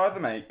 It's like they either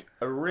make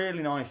a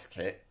really nice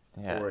kit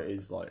or it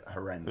is like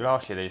horrendous.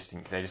 Last year they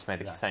just made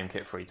the same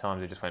kit 3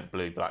 times. They just went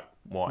blue, black,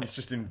 white. It's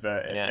just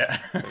inverted. Yeah.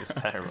 It was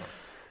terrible.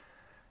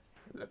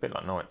 A bit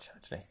like Norwich,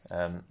 actually.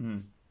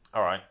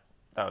 All right.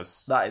 That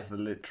is the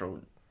literal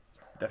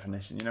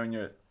definition. You know, when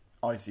you're at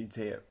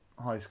ICT at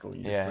high school,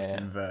 you just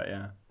invert,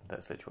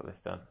 That's literally what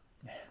they've done.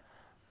 Yeah.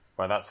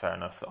 Well, that's fair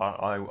enough.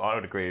 I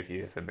would agree with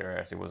you if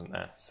Iberiasi wasn't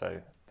there,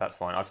 so that's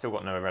fine. I've still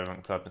got no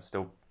irrelevant club, and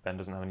still Ben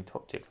doesn't have any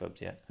top tier clubs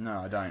yet. No,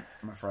 I don't,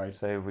 I'm afraid.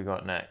 So who have we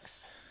got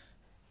next?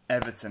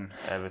 Everton.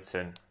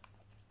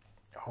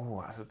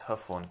 Oh, that's a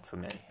tough one for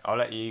me. I'll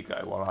let you go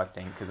while I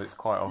think, because it's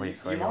quite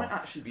obvious. You might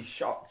actually be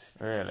shocked.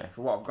 Really?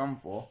 For what I've gone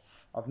for.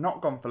 I've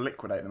not gone for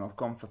liquidate them, I've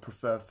gone for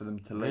prefer for them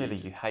to leave. Really,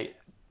 you hate...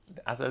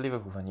 As a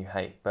Liverpool fan, you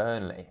hate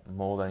Burnley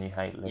more than you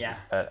hate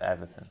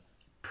Everton.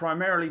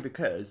 Primarily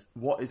because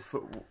what is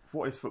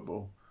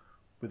football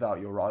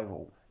without your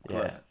rival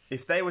club? Yeah.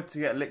 If they were to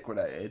get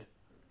liquidated,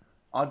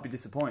 I'd be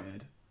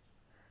disappointed.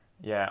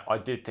 Yeah, I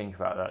did think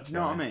about that. Do you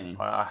know what I mean?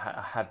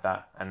 I had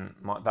that, and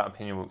that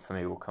opinion for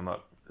me will come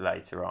up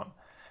later on.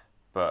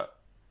 But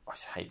I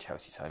just hate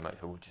Chelsea so much,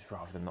 I would just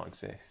rather them not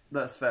exist.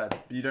 That's fair,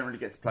 but you don't really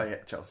get to play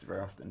at Chelsea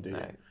very often, do you?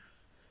 No.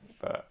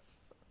 But,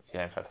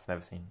 yeah, in fact, I've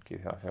never seen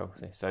QPR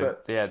Chelsea. So,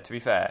 yeah, to be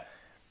fair,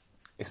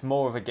 it's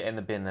more of a get in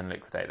the bin than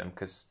liquidate them,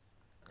 because,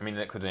 I mean,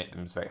 liquidate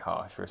them is very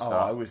harsh for a start.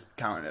 I was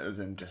counting it as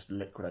in just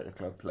liquidate the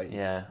club, please.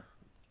 Yeah,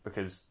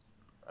 because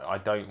I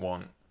do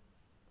want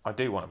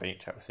to beat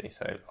Chelsea,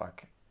 so,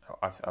 like,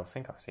 I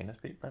think I've seen us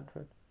beat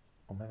Brentford.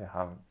 Or maybe I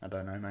haven't. I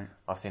don't know, mate.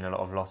 I've seen a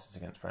lot of losses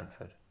against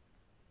Brentford.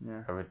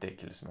 Yeah. A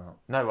ridiculous amount.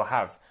 No, I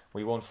have.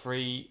 We won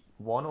 3-1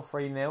 or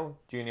 3-0.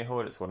 Junior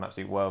Hoylett scored an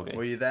absolute worldie.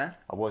 Were you there?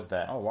 I was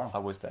there. Oh, wow. I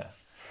was there.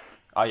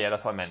 Oh, yeah,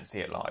 that's what I meant, see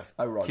it live.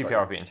 Oh, right.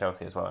 QPR beating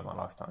Chelsea as well in my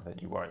lifetime.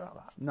 Don't you worry about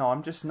that. No,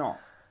 I'm just not.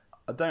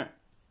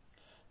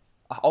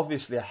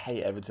 Obviously, I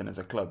hate Everton as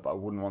a club, but I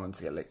wouldn't want them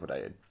to get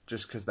liquidated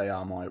just because they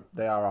are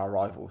our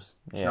rivals.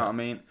 Do you know what I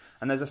mean?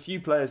 And there's a few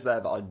players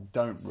there that I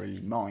don't really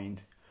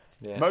mind.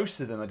 Yeah. Most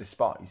of them I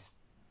despise.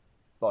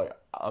 Like,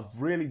 I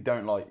really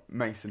don't like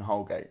Mason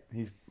Holgate.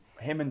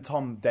 Him and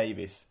Tom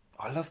Davis.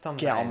 I love Tom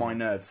Davis. Get on my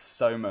nerves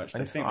so much.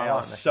 They think they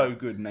are so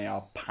good and they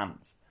are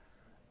pants.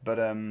 But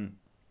I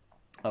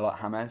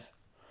like James.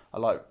 I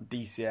like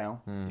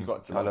DCL. You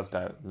got to. I love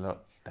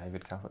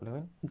David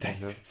Calvert-Lewin.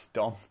 David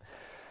Dom.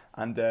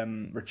 And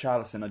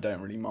Richarlison, I don't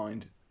really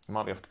mind. He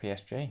might be off to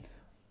PSG.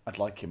 I'd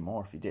like him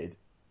more if he did.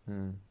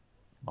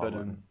 But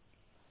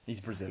he's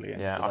Brazilian.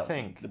 Yeah, so I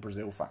think the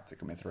Brazil factor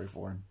coming through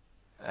for him.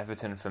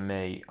 Everton, for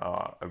me,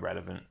 are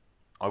irrelevant.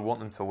 I want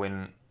them to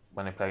win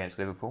when they play against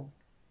Liverpool.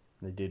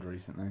 They did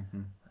recently.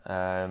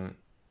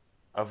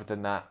 Other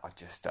than that, I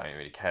just don't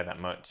really care that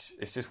much.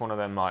 It's just one of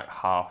them like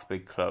half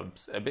big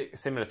clubs, a bit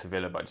similar to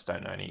Villa, but I just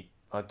don't know any.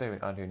 I do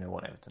know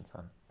one Everton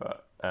fan,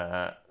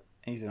 but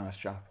he's a nice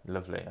chap.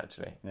 Lovely,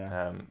 actually.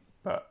 Yeah.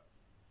 But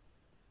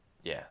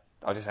yeah,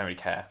 I just don't really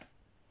care.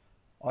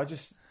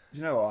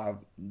 You know what? I have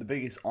the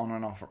biggest on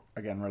and off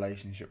again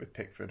relationship with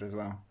Pickford as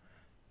well.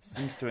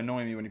 Seems to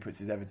annoy me when he puts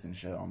his Everton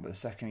shirt on, but the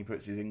second he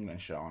puts his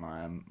England shirt on,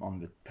 I am on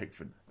the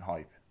Pickford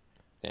hype.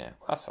 Yeah,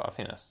 I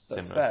think that's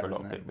similar fair, for a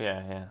lot of people.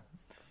 Yeah.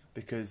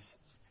 Because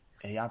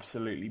he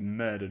absolutely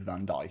murdered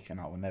Van Dijk, and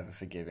I will never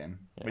forgive him.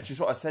 Yeah. Which is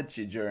what I said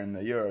to you during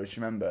the Euros,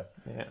 you remember?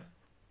 Yeah.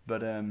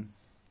 But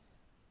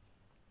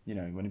you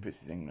know, when he puts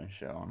his England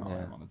shirt on,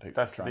 I am on the Pickford.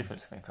 That's the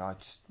difference for me.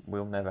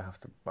 We'll never have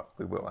to. Well,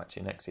 we will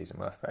actually next season.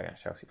 We'll have to play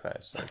against Chelsea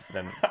players, so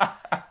then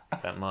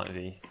that might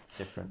be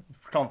different.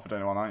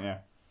 Confident one, aren't you?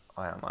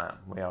 I am.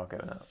 We are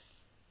going up.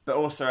 But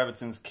also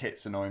Everton's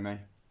kits annoy me.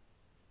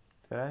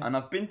 Do they? And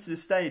I've been to the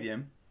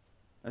stadium,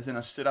 as in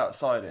I stood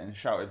outside it and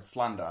shouted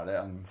slander at it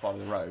on the side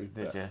of the road.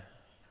 Did you?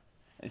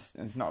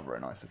 It's not a very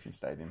nice looking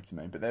stadium to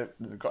me, but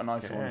they've got a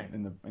nice one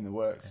in the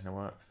works. In the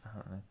works,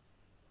 apparently.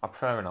 I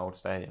prefer an old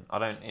stadium.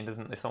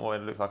 It's not what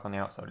it looks like on the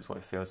outside, it's what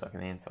it feels like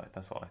on the inside.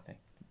 That's what I think.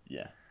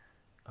 Yeah.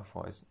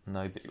 Otherwise,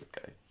 nobody would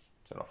go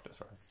to Loftus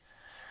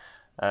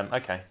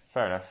Okay,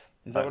 fair enough.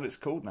 Is that what it's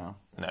called now?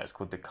 No, it's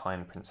called the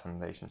Kind Prince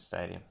Foundation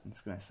Stadium. I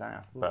was going to say.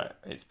 But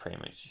it's pretty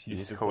much... You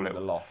just call it... the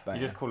Loft, you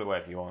just call it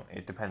whatever you want.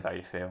 It depends how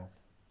you feel.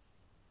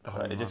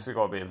 But it just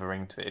got a bit of a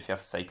ring to it. If you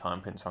have to say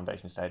Kind Prince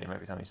Foundation Stadium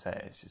every time you say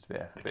it, it's just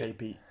a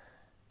bit...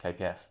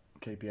 KPF.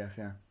 KPF,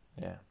 yeah.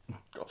 Yeah.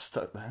 Got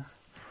stuck there.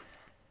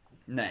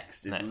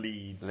 Next is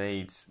Leeds.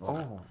 Leeds.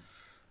 Oh.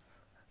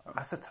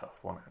 That's a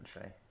tough one,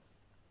 actually.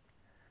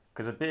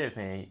 Because a bit of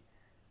me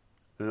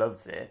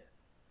loves it.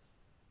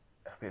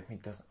 A bit of me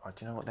doesn't. Oh,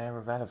 do you know what? They're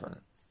irrelevant.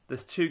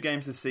 There's 2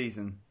 games this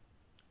season,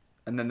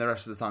 and then the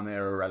rest of the time they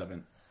are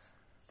irrelevant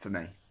for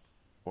me.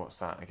 What's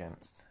that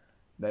against?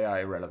 They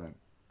are irrelevant.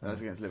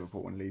 That's against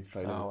Liverpool when Leeds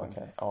play Liverpool.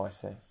 Oh, okay. Oh, I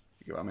see. You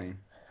get what I mean?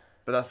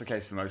 But that's the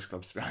case for most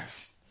clubs, to be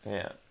honest.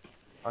 Yeah.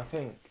 I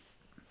think...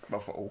 Well,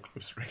 for all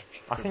clubs, really.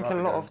 I think a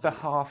lot of the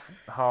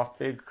half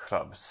big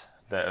clubs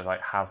that are,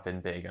 like, have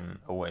been big and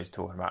always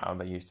talking about how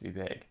they used to be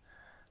big.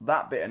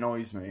 That bit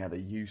annoys me, how they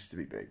used to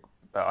be big.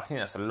 But I think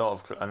that's a lot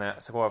of... And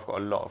that's why I've got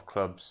a lot of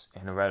clubs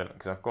in irrelevant,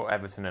 because I've got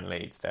Everton and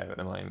Leeds there at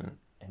the moment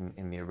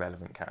in the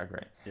irrelevant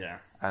category. Yeah.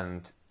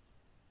 And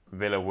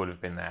Villa would have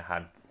been there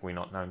had we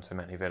not known so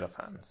many Villa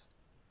fans.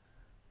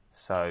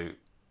 So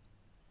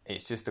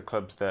it's just the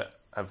clubs that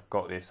have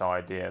got this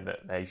idea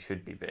that they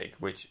should be big,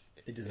 which...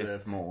 They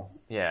deserve more.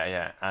 Yeah,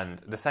 yeah. And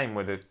the same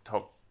with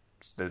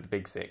the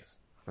big 6.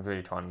 I'm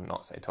really trying to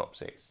not say top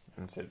 6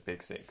 instead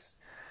big 6.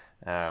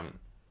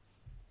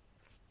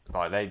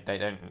 Like they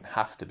don't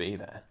have to be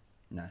there.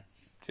 No.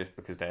 Just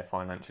because they're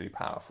financially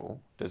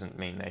powerful doesn't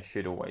mean they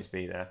should always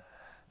be there.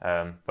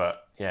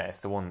 But yeah, it's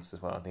the ones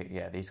as well.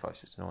 These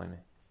guys just annoy me.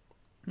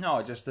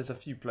 No, there's a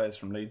few players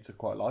from Leeds I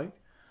quite like,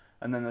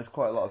 and then there's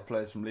quite a lot of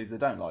players from Leeds I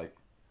don't like.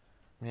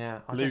 Yeah,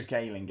 Luke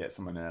Ayling gets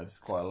on my nerves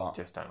quite a lot.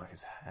 Just don't like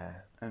his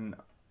hair. And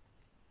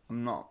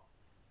I'm not.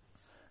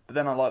 But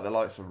then I like the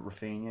likes of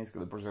Rafinha. He's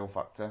got the Brazil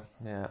factor.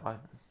 Yeah,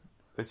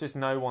 there's just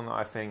no one that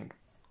I think.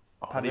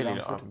 I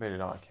really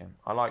like him.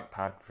 I like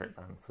Patrick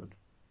Bamford.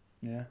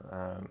 Yeah.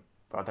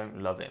 But I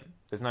don't love him.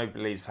 There's no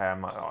Leeds player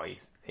I'm like,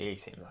 he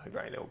seems like a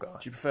great little guy. Do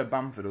you prefer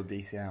Bamford or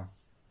DCL?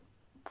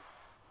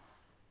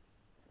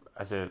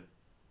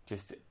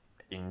 Just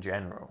in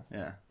general.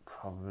 Yeah.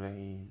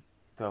 Probably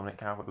Dominic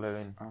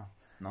Calvert-Lewin. Oh,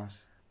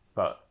 nice.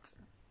 But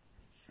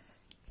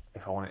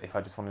if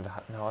I just wanted to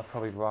I'd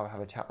probably rather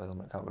have a chat with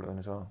Dominic Calvert-Lewin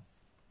as well.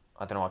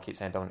 I don't know why I keep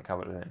saying Dominic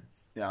Calvert-Lewin.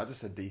 Yeah, I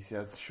just said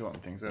DCL to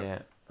shorten things up. Yeah,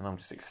 and I'm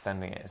just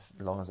extending it as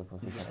long as I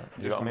possibly can.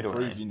 You got a middle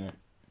name? You know,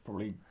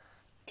 probably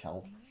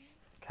Cal.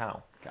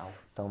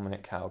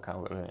 Dominic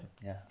Calvert-Lewin.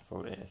 Yeah,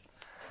 probably is.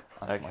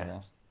 That's okay.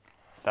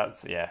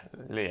 That's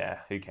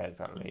who cares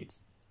about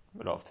Leeds?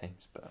 A lot of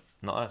teams, but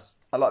not us.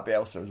 I like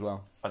Bielsa as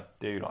well. I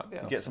do like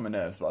Bielsa. He gets on my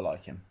nerves, but I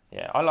like him.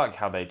 Yeah, I like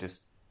how they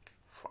just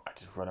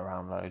run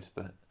around loads,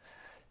 but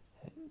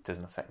it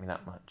doesn't affect me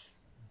that much.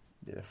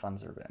 Yeah, the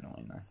fans are a bit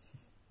annoying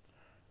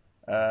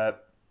though.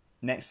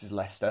 Next is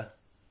Leicester.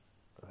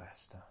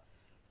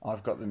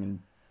 I've got them in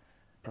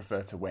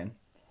prefer to win.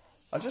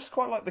 I just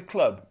quite like the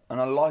club, and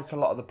I like a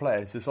lot of the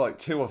players. There's like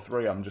 2 or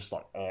 3 I'm just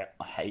like, I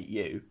hate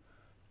you.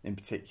 In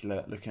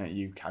particular, looking at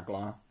you,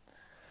 Kaglar.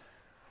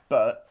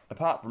 But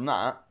apart from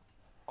that,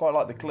 quite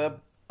like the club.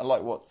 I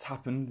like what's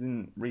happened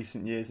in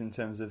recent years in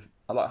terms of...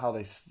 I like how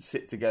they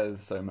sit together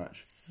so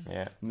much.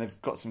 Yeah. And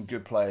they've got some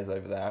good players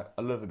over there.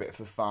 I love a bit of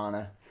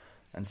Fofana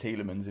and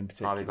Tielemans in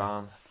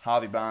particular.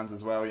 Harvey Barnes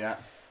as well, yeah.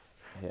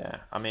 Yeah.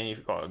 I mean,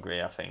 you've got to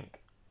agree, I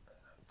think.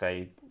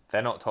 They're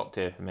not top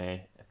tier for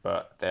me,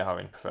 but they are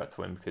in prefer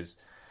to win because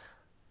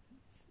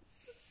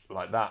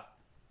like that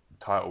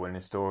title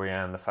winning story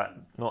and the fact...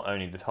 Not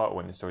only the title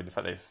winning story, the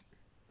fact they've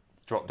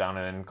dropped down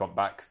and then got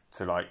back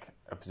to like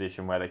a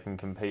position where they can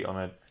compete on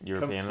a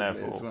European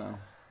level as well.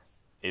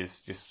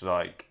 Is just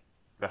like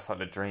that's like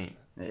the dream.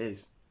 It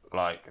is.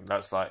 Like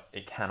that's like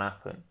it can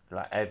happen.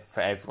 Like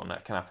for everyone,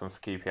 that can happen for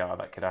QPR.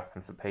 That could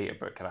happen for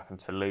Peterborough. It could happen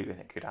for Luton.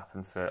 It could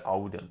happen for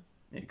Oldham.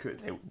 It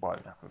could. It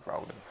won't happen for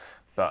Oldham,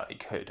 but it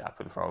could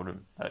happen for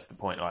Oldham. That's the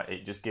point. Like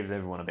it just gives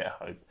everyone a bit of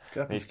hope. It could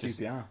happen for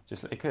QPR.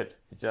 It could.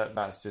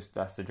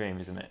 That's the dream,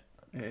 isn't it?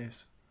 It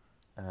is.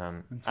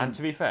 And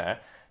to be fair,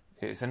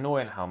 it's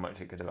annoying how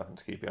much it could have happened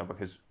to QPR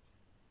because,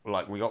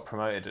 like, we got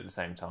promoted at the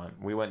same time.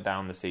 We went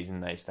down the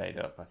season they stayed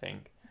up, I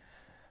think,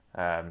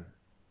 and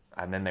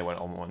then they went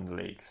on and won the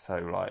league. So,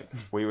 like,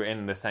 we were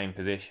in the same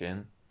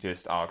position.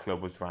 Just our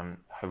club was run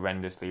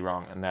horrendously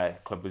wrong, and their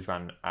club was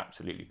run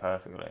absolutely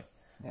perfectly.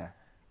 Yeah.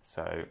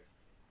 So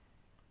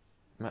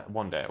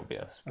one day it'll be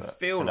us. But I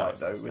feel like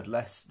though with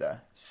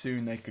Leicester,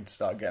 soon they could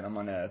start getting on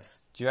my nerves.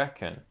 Do you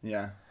reckon?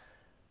 Yeah.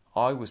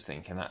 I was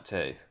thinking that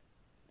too,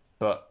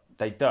 but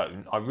they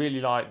don't. I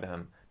really like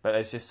them, but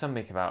there's just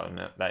something about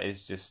them that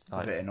is just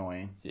like a bit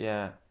annoying.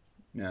 Yeah.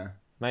 Yeah.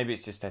 Maybe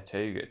it's just they're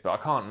too good, but I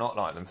can't not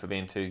like them for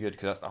being too good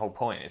because that's the whole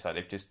point. It's like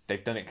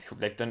they've done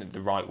it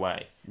the right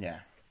way. Yeah.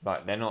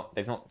 Like they've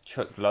not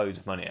chucked loads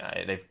of money at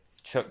it. They've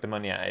chucked the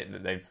money at it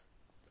that they've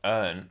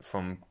earned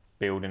from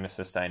building a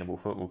sustainable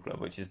football club,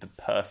 which is the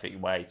perfect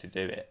way to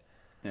do it.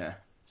 Yeah.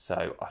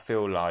 So I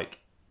feel like,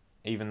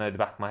 even though the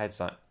back of my head's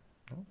like,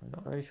 I'm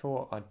not really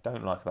sure what I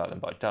don't like about them,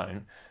 but I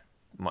don't.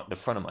 The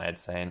front of my head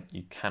saying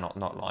you cannot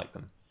not like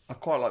them. I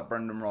quite like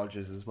Brendan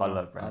Rodgers as well. I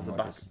love Brendan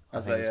Rodgers.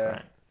 As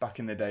a back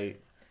in the day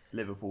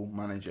Liverpool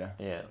manager.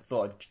 Yeah. I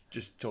thought I'd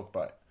just talk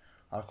about it.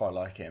 I quite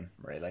like him,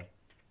 really.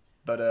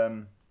 But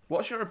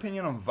what's your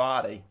opinion on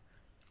Vardy?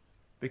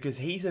 Because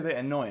he's a bit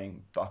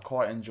annoying, but I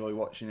quite enjoy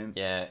watching him.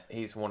 Yeah,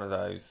 he's one of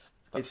those.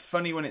 It's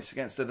funny when it's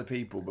against other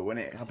people, but when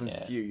it happens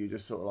to you, you're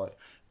just sort of like...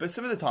 But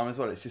some of the time as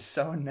well, it's just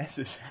so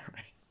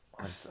unnecessary.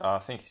 I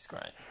think he's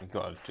great. You've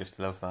got to just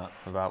love that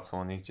about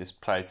someone who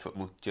just plays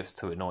football just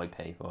to annoy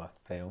people, I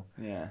feel.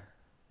 Yeah.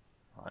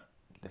 Like,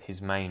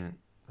 his main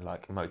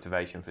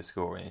motivation for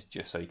scoring is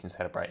just so you can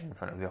celebrate in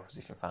front of the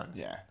opposition fans.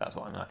 Yeah. That's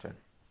what I imagine.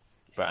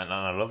 And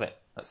I love it.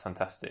 That's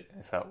fantastic.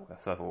 If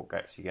that's what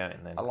gets you going,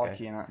 then I like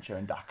Iheanacho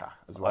and Daka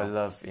as well. I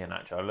love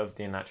Iheanacho. I loved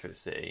Iheanacho at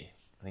City.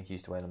 I think he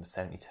used to wear number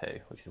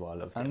 72, which is why I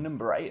loved him. And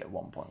number 8 at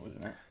one point,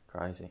 wasn't it?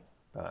 Crazy.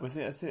 But was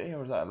it at City or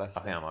was that at Leicester?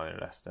 I think I might have been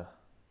at Leicester.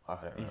 I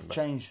don't remember. He's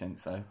changed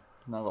since though.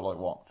 He's now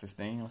got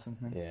 15 or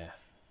something. Yeah.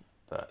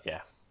 But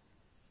yeah.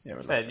 Yeah,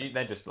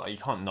 they're just you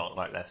can't not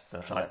like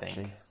Leicester, I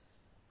think.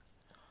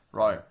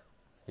 Right.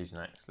 Who's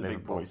next? The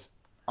big boys.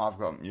 I've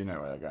got you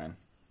know where they're going.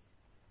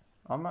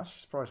 I'm actually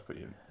surprised that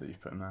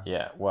you've put them there.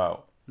 Yeah,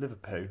 well,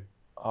 Liverpool.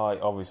 I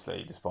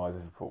obviously despise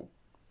Liverpool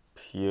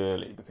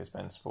purely because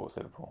Ben supports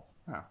Liverpool.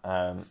 Oh.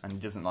 And he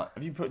doesn't like...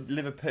 Have you put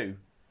Liverpool?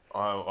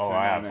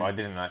 I have. I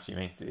didn't actually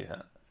mean to do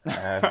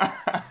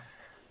that.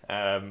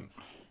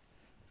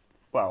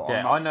 Well,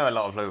 yeah, I know a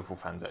lot of Liverpool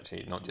fans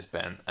actually, not just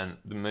Ben, and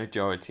the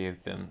majority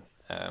of them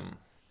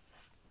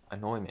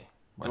annoy me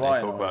when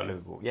they talk about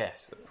Liverpool.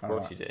 Yes, of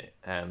course you do.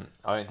 I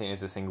don't think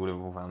there's a single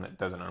Liverpool fan that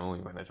doesn't annoy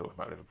me when they talk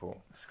about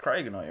Liverpool. It's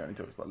Craig and I only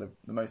talks about the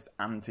most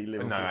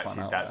anti-Liverpool fan. No, actually,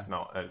 fan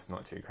that's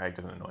not true. Craig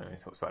doesn't annoy me when he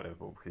talks about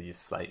Liverpool because he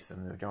just slates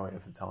them the majority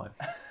of the time.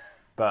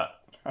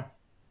 But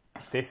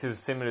this is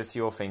similar to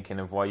your thinking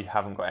of why you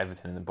haven't got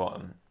Everton in the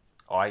bottom.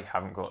 I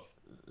haven't got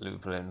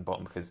Liverpool in the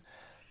bottom because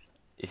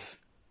if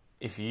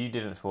you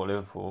didn't support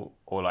Liverpool,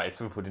 or if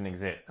Liverpool didn't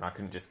exist, then I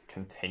couldn't just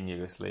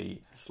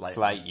continuously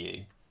slate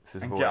you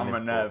and get on my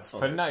nerves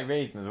for no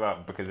reason as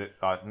well. Because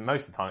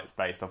most of the time it's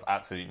based off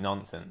absolute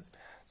nonsense.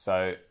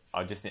 So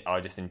I just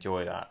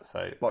enjoy that.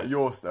 So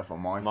your stuff or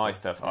my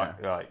stuff? Yeah.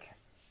 I like.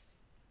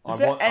 Is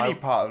there any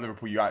part of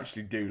Liverpool you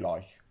actually do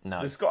like? No.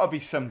 There's got to be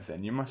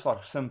something. You must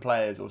like some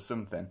players or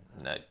something.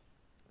 No.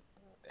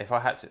 If I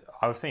had to...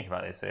 I was thinking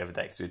about this the other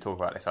day because we talk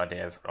about this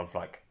idea of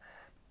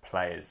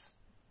players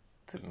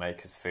to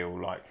make us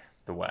feel like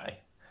the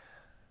way.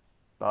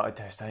 But I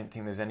just don't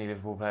think there's any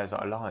Liverpool players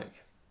that I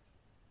like.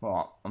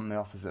 Well, I'm the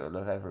opposite. I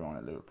love everyone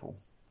at Liverpool.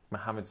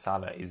 Mohamed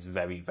Salah is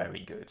very,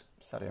 very good.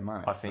 Sadio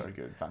Mane is very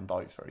good. Van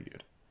Dijk's very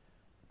good.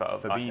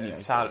 But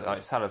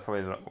Salah's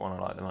probably the one I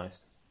like the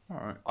most. All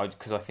right.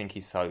 Because I think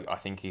he's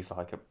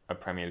like a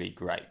Premier League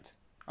great.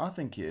 I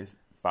think he is.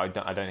 But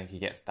I don't think he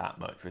gets that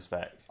much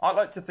respect. I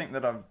like to think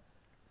that I've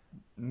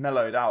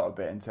mellowed out a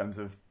bit in terms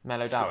of...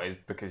 Mellowed out is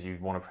because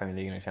you've won a Premier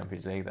League and a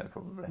Champions League then,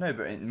 probably. No,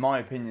 but in my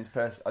opinions,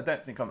 I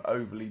don't think I'm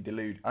overly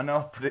deluded. I know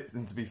I've predicted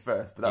them to be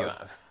first,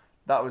 but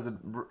that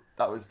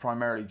was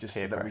primarily just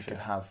so that we could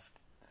have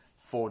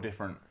 4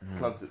 different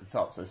clubs at the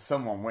top, so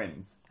someone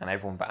wins. And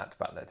everyone backed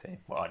their team.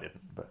 Well, I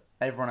didn't, but...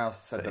 Everyone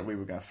else said that we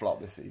were going to flop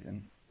this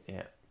season.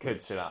 Yeah,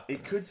 could sit up.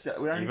 It could sit.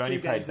 You've only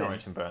played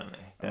Norwich and Burnley,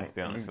 let's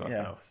be honest with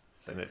ourselves.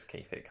 So let's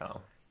keep it calm.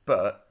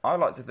 But I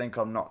like to think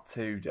I'm not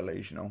too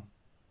delusional.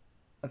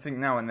 I think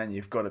now and then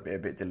you've got to be a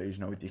bit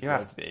delusional with your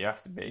club. You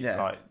have to be.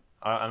 Yeah.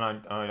 I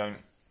don't...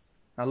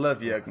 I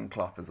love Jurgen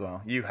Klopp as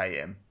well. You hate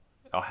him.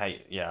 I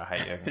hate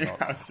Jurgen Klopp.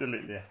 You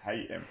absolutely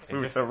hate him. If we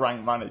were to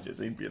rank managers,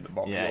 he'd be at the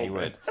bottom. Yeah, he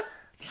would.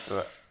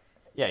 But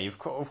yeah, of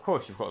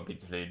course you've got to be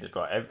deluded.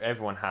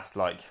 Everyone has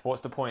to,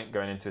 what's the point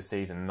going into a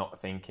season not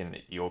thinking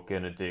that you're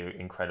going to do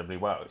incredibly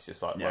well? It's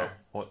just well,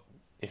 what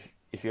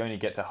if you only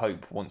get to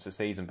hope once a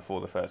season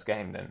before the first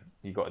game, then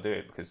you've got to do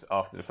it, because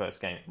after the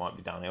first game it might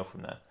be downhill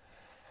from there.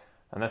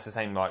 And that's the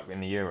same in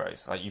the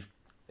Euros.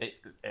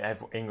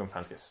 England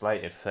fans get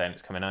slated for saying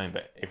it's coming home,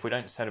 but if we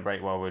don't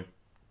celebrate while we're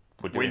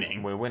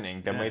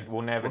winning, then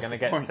we're never going to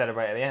get to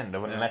celebrate at the end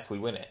unless we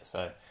win it.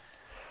 So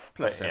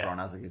plus everyone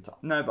has a good time.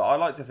 No, but I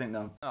like to think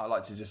that I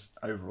like to just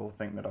overall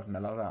think that I've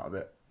mellowed out a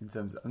bit in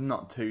terms of I'm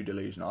not too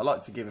delusional. I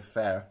like to give a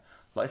fair,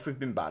 if we've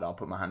been bad, I'll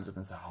put my hands up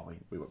and say,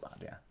 we were bad,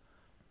 yeah.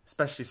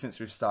 Especially since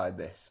we've started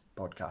this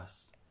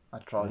podcast, I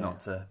try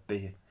not to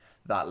be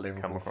that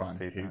Liverpool fan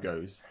who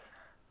goes,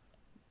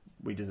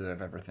 we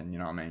deserve everything, you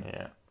know what I mean?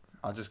 Yeah.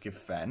 I'll just give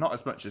fair. Not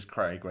as much as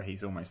Craig, where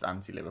he's almost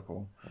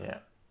anti-Liverpool. Yeah.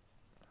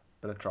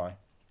 But I try.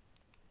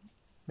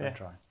 Yeah, I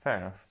try. Fair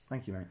enough.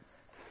 Thank you, mate.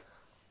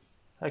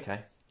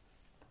 Okay.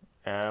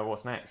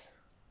 What's next?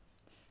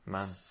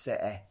 Man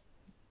City.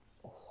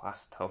 Oh,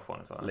 that's a tough one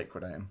as well.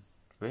 Liquidate him.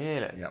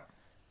 Really? Yep.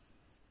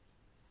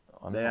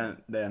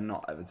 They are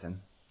not Everton.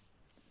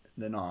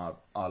 They're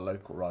not our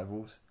local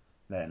rivals.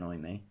 They annoy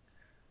me.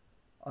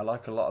 I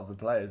like a lot of the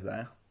players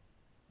there.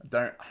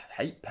 I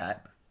hate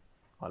Pep.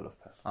 I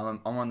love Pep. I'm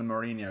on the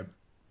Mourinho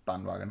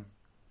bandwagon.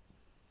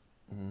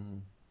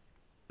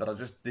 but I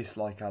just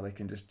dislike how they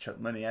can just chuck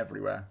money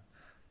everywhere.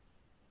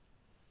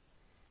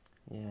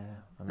 Yeah,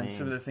 and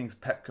some of the things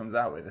Pep comes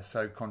out with are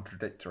so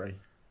contradictory.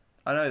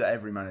 I know that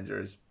every manager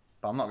is,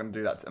 but I'm not going to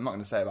do that. I'm not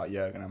going to say about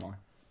Jurgen, am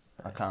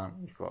I? I can't.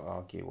 You've got to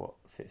argue what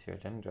fits your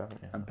agenda,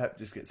 haven't you? And Pep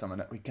just gets someone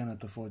that we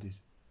cannot afford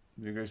this.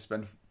 We're going to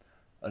spend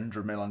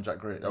 100 mil on Jack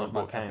Grealish. Not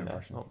bought Kane,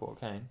 not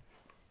bought Kane.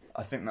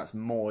 I think that's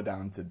more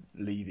down to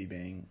Levy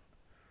being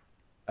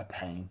a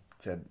pain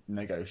to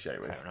negotiate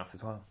with. Fair enough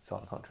as well.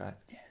 Sign the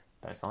contract. Yeah.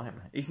 Don't sign him,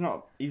 mate. He's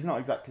not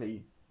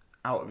exactly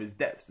out of his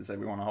depths to say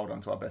we want to hold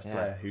on to our best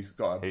player who's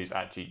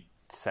actually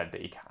said that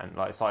he can.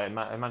 Like, it's like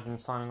imagine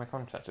signing a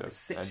contract. A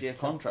 6-year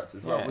contract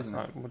as well,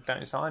 wasn't it? Well,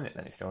 don't sign it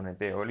then if you don't want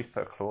to be, or at least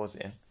put a clause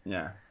in.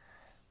 Yeah.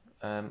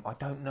 I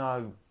don't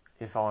know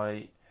if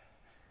I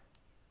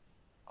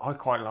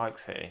quite like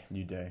City.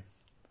 You do.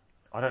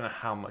 I don't know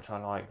how much I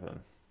like them.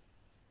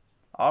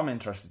 I'm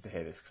interested to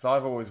hear this because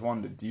I've always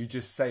wondered, do you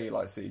just say you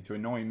like City to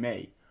annoy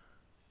me?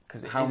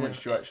 Because how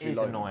much do you actually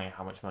like annoying them?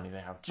 How much money they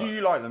have. Do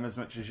you like them as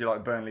much as you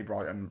like Burnley,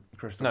 Brighton,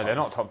 Crystal Palace? No, they're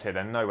not top tier.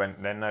 They're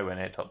nowhere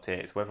near top tier.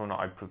 It's whether or not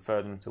I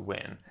prefer them to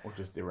win. Or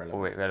just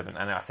irrelevant.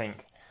 And I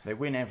think... They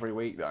win every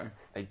week, though.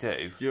 They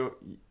do.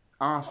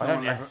 Arsenal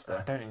and Leicester.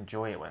 I don't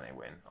enjoy it when they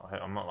win.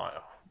 I'm not like...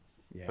 Oh.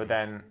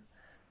 Yeah,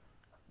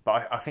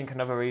 But I think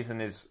another reason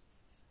is...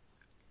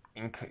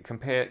 In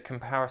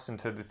comparison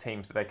to the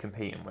teams that they're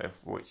competing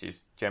with, which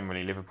is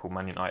generally Liverpool,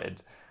 Man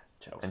United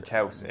and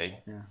Chelsea,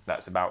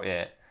 that's about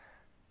it.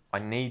 I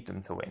need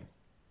them to win.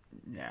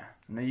 Yeah,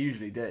 and they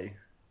usually do,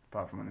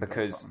 apart from when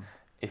because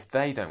if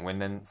they don't win,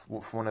 then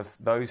one of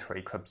those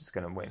three clubs is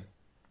going to win,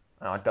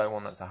 and I don't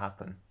want that to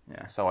happen.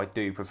 Yeah. So I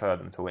do prefer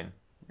them to win.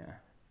 Yeah.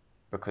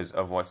 Because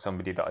otherwise,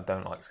 somebody that I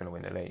don't like is going to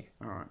win the league.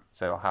 All right.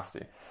 So I have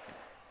to.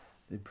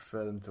 You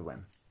prefer them to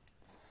win.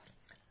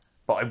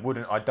 But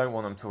I don't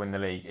want them to win the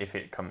league if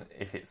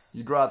it's.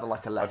 You'd rather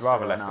like a Leicester. I'd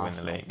rather Leicester win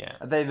the league. Yeah.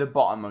 Are they the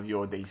bottom of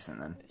your decent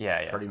then?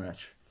 Yeah. Pretty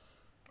much.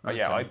 Okay.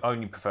 Yeah, I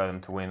only prefer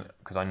them to win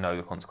because I know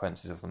the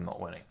consequences of them not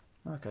winning.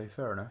 Okay,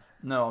 fair enough.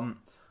 No,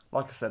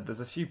 like I said, there's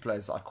a few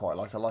players that I quite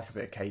like. I like a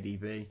bit of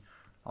KDB.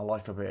 I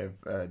like a bit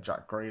of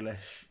Jack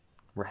Grealish.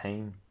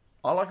 Raheem.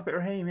 I like a bit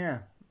of Raheem, yeah.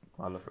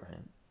 I love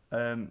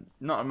Raheem.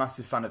 Not a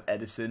massive fan of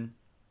Edison.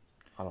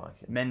 I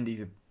like it.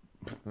 Mendy's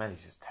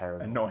just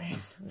terrible. Annoying.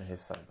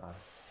 He's so bad.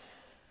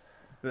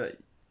 But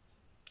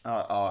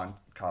and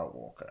Kyle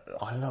Walker.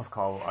 I love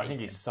Kyle. I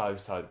think he's so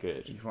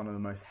good. He's one of the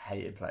most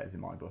hated players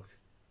in my book.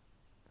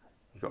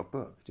 You got a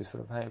book just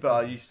sort of hated. But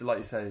I used to, like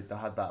you said, I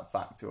had that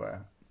fact to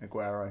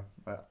Aguero.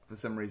 But for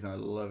some reason, I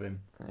love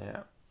him. Yeah.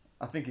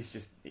 I think it's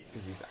just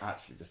because he's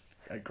actually just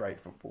a great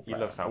football player.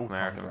 You love South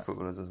American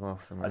footballers as well,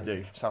 for some reason.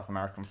 I do. South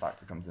American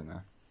factor comes in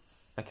there.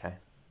 Okay.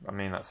 I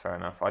mean, that's fair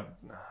enough.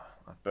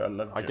 But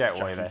I get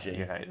why you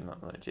hate them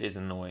that much. It is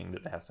annoying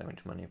that they have so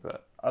much money,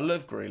 but... I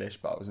love Grealish,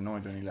 but I was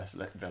annoyed when he left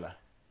Villa.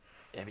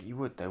 Yeah, but you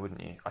would though,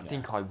 wouldn't you? I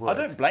think I would. I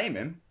don't blame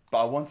him, but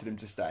I wanted him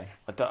to stay.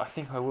 I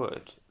think I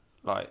would.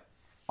 Like...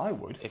 I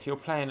would. If you're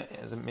playing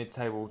as a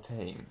mid-table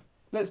team...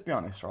 Let's be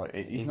honest, right?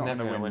 He's not going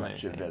to win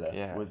much at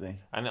Villa, was he?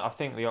 And I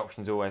think the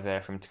option's always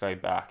there for him to go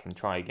back and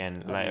try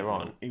again later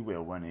on. He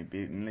will when he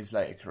be in his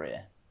later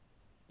career.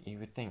 You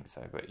would think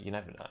so, but you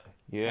never know.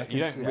 You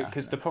don't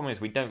because the problem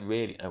is we don't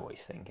really know what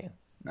he's thinking.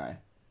 No,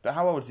 but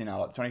how old is he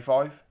now? Like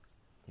 25?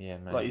 Yeah,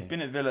 maybe. Like he's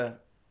been at Villa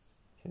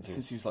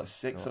since he was like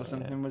 6 or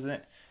something, wasn't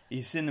it?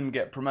 He's seen them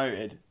get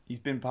promoted. He's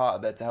been part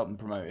of there to help them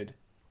promoted,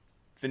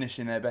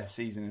 finishing their best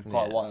season in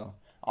quite a while.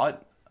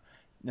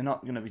 They're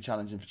not going to be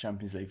challenging for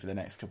Champions League for the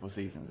next couple of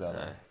seasons, are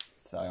they?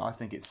 So I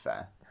think it's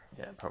fair.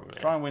 Yeah, probably.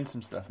 Try and win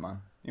some stuff,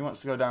 man. He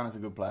wants to go down as a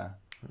good player.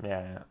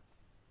 Yeah.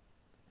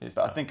 But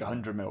I think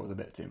 100 mil was a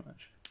bit too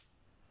much.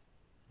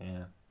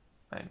 Yeah,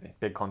 maybe.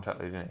 Big contract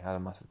though, didn't he? Had a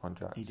massive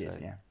contract. He did,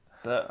 yeah.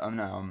 But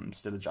I'm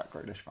still a Jack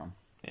Grealish fan.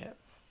 Yeah.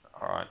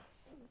 All right.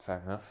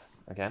 Fair enough.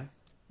 Again?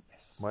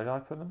 Yes. Where did I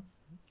put them?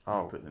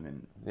 I put them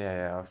in.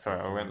 Yeah. Sorry,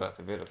 I went back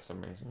to Villa for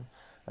some reason.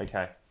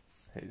 Okay.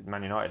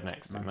 Man United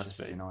next, it must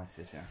be.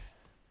 United, yeah.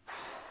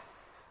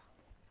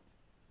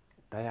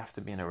 They have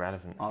to be an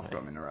irrelevant. I've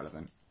got them in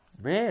irrelevant.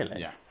 Really?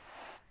 Yeah.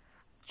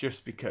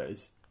 Just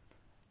because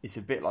it's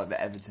a bit like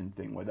the Everton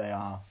thing where they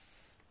are,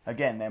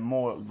 again, they're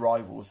more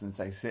rivals than,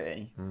 say,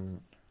 City. Mm.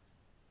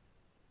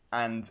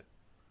 And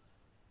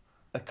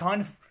they're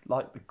kind of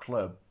like the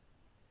club,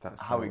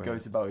 how he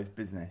goes about his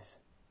business.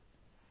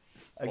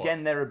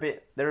 Again, they're a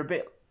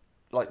bit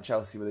like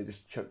Chelsea where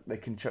they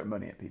can chuck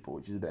money at people,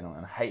 which is a bit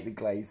annoying. I hate the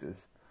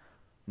Glazers.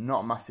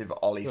 Not a massive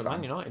Ollie fan.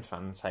 Man United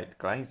fans hate the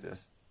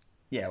Glazers.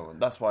 Yeah, well,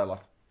 that's why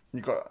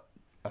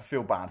I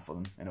feel bad for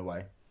them in a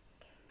way.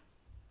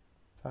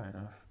 Fair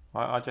enough.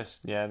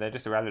 They're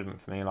just irrelevant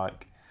for me.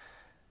 Like,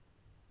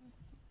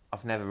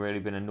 I've never really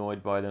been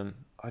annoyed by them.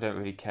 I don't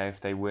really care if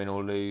they win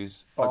or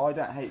lose. But I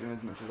don't hate them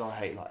as much as I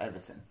hate like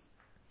Everton.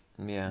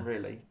 Yeah.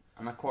 Really.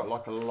 And I quite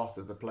like a lot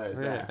of the players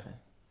there.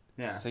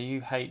 Yeah. So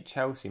you hate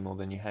Chelsea more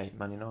than you hate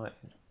Man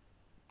United?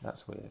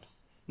 That's weird.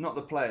 Not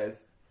the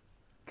players,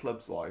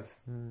 clubs-wise.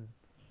 Mm.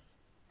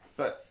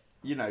 But,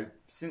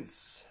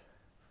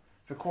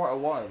 for quite a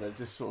while, they've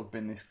just sort of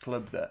been this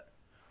club that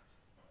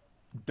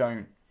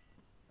don't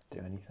do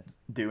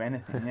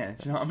anything. Yeah,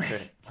 do you know what I mean?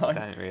 Like,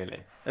 don't really.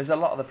 There's a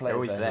lot of the players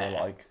always there who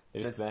are like...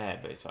 They're just there,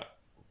 but it's like,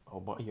 oh,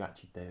 what are you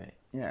actually doing?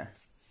 Yeah.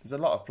 There's a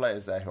lot of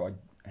players there who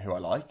I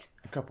like.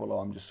 A couple of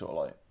I'm just sort of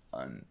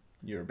like,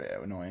 you're a bit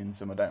annoying,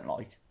 some I don't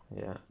like.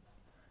 Yeah.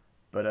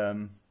 But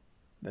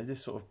they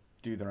just sort of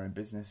do their own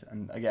business.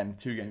 And again,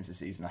 2 games a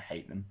season, I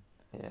hate them.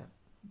 Yeah.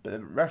 But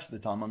the rest of the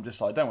time, I'm just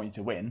like, I don't want you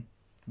to win,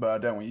 but I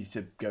don't want you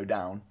to go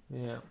down.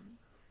 Yeah.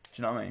 Do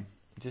you know what I mean?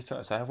 Just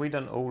trying to say, have we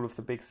done all of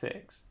the big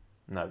 6?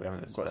 No, we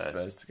haven't. We've got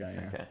Spurs to go,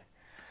 yeah. Okay.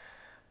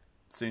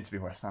 Soon to be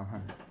West Ham, huh?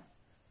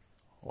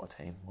 What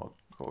team? What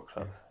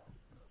club?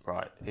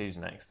 Right, who's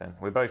next then?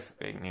 We're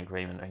both in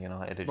agreement at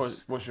United.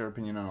 What's your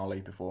opinion on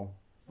Ollie before?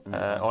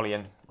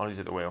 Ollie's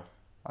at the wheel.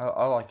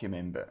 I like him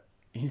in, but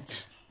he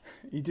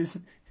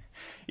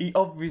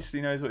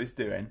obviously knows what he's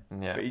doing.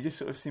 Yeah. But he just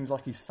sort of seems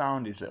like he's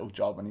found his little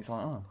job, and he's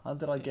like, oh, how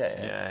did I get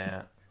it?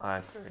 Yeah, I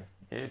agree.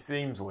 It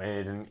seems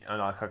weird, and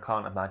like I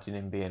can't imagine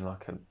him being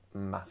like a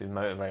massive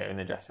motivator in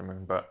the dressing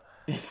room. But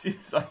it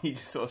seems like he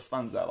just sort of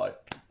stands there like.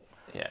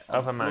 Yeah,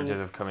 other managers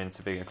have come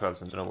into bigger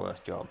clubs and done a worse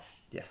job.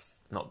 Yes.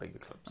 Not bigger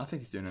clubs. I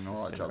think he's doing an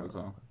alright job as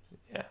well.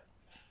 Yeah.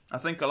 I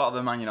think a lot of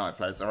the Man United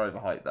players are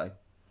overhyped though.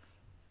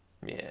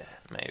 Yeah,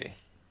 maybe.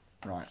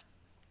 Right.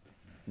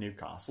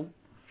 Newcastle.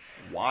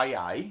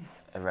 YA.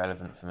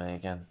 Irrelevant for me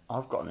again.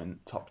 I've got them in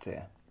top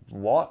tier.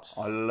 What?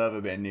 I love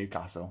a bit of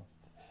Newcastle.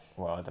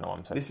 Well, I don't know what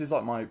I'm saying. This is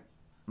like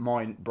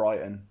my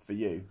Brighton for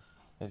you.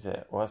 Is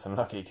it? Well, that's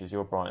unlucky because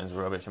your Brighton's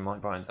rubbish and my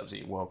Brighton's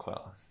absolutely world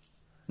class.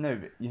 No,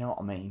 but you know what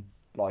I mean?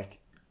 Like,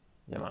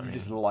 you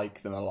just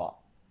like them a lot.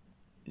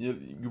 You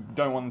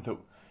don't want them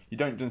to. You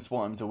don't just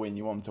want them to win.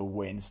 You want them to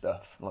win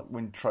stuff, like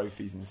win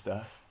trophies and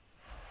stuff.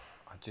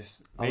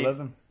 I love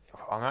them.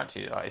 I'm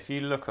actually like, if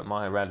you look at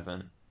my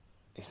irrelevant,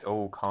 it's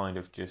all kind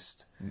of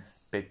just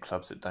big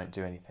clubs that don't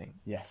do anything.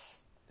 Yes.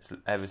 It's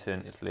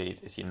Everton, it's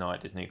Leeds, it's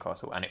United, it's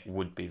Newcastle, and it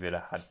would be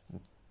Villa had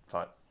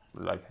like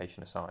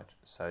location aside.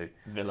 So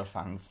Villa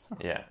fans.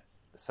 Yeah.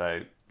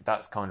 So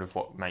that's kind of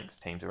what makes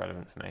teams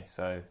irrelevant for me.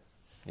 So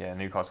yeah,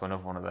 Newcastle,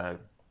 another one of those.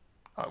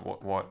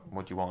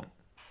 What do you want?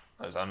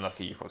 It was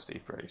unlucky you've got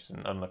Steve Bruce,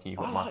 and unlucky you've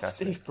got Mark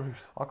Ashley. Steve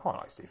Bruce. I quite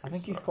like Steve Bruce. I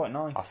think he's quite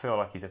nice. I feel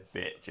like he's a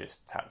bit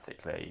just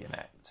tactically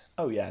inept.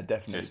 Oh yeah,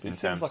 definitely. He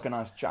seems like a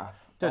nice chap.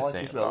 I like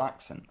his little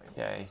accent.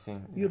 Yeah, he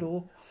seems. You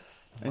know.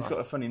 And he's got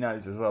a funny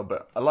nose as well,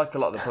 but I like a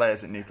lot of the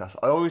players at Newcastle.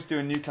 I always do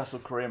a Newcastle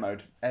career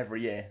mode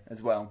every year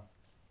as well.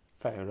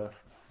 Fair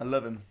enough. I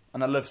love him.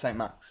 And I love St.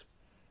 Max.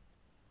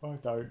 I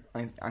don't.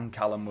 And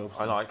Callum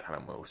Wilson. I like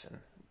Callum Wilson.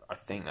 I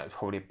think that's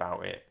probably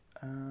about it.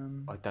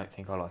 I don't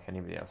think I like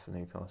anybody else at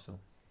Newcastle.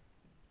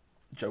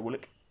 Joe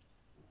Willock.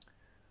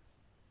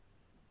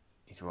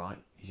 He's right.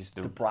 He's just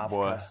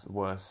the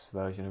worse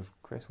version of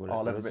Chris Willock.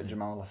 I love a bit of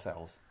Jamal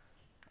Lascelles.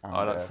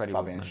 I like Freddie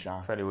Fabian Woodman.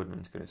 Schär. Freddie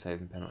Woodman's good at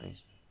saving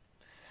penalties.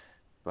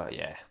 But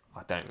yeah,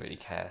 I don't really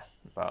care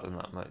about them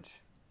that much.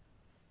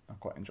 I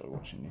quite enjoy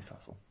watching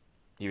Newcastle.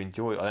 You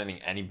enjoy? I don't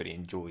think anybody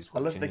enjoys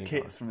watching I love the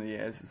Newcastle. kits from the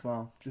years as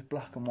well. Just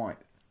black and white.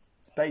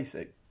 It's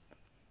basic.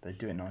 They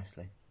do it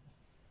nicely.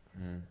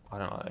 I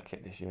don't like their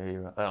kit this year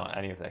either. I don't like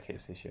any of their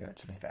kits this year,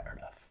 actually. Fair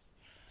enough.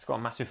 It's got a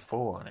massive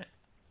 4 on it.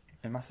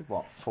 A massive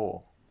what?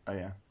 4. Oh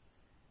yeah.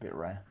 Bit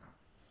rare.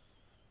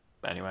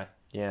 But anyway,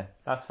 yeah,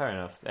 that's fair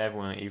enough.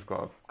 Everyone, you've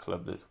got a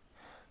club that's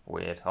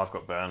weird. I've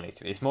got Burnley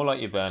too. It's more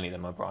like your Burnley than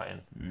my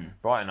Brighton.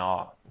 Brighton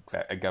are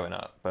going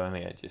up.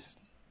 Burnley are just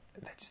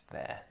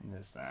there.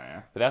 Just there,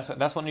 yeah. But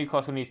that's what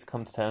Newcastle needs to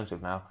come to terms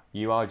with now.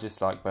 You are just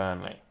like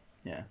Burnley.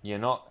 Yeah. You're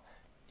not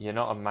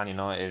a Man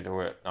United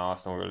or an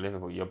Arsenal or a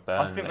Liverpool. You're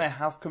Burnley. I think they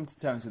have come to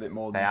terms with it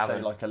more than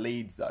say like a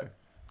Leeds though.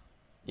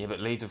 Yeah,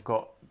 but Leeds have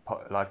got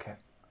like.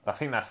 I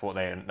think that's what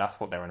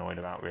they're annoyed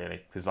about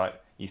really, because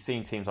like you've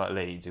seen teams like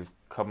Leeds who've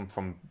come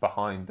from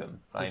behind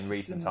them in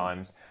recent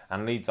times,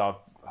 and Leeds are.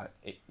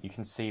 You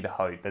can see the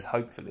hope. There's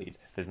hope for Leeds.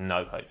 There's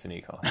no hope for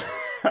Newcastle.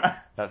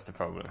 That's the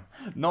problem.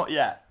 Not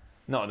yet.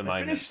 Not at the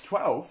moment. Finished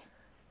 12th.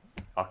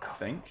 I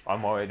think.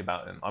 I'm worried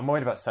about them. I'm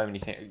worried about so many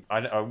things.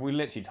 We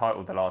literally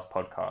titled the last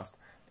podcast,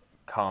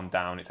 "Calm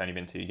Down, It's Only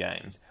Been 2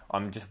 games."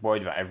 I'm just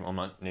worried about everyone.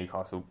 Like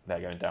Newcastle, they're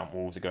going down.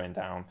 Wolves are going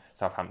down.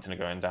 Southampton are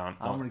going down.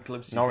 How many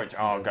clubs? Norwich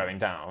are going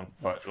down,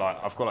 but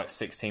like I've got like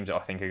 6 teams that I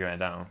think are going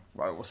down.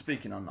 Right. Well,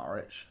 speaking on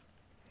Norwich,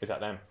 is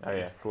that them? Oh yeah,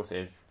 of course it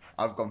is.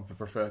 I've gone for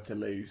prefer to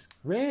lose.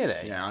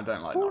 Really? Yeah, I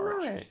don't like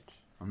Norwich.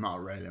 I'm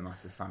not really a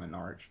massive fan of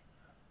Norwich.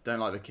 Don't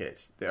like the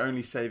kits. The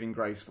only saving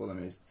grace for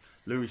them is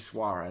Luis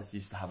Suarez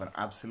used to have an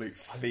absolute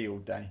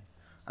field day,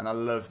 and I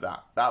love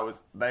that.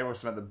 They were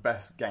some of the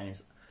best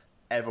games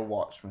ever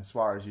watched when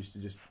Suarez used to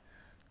just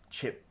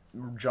chip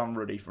John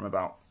Ruddy from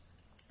about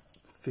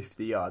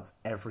 50 yards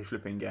every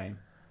flipping game.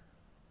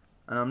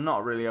 And I'm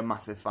not really a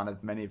massive fan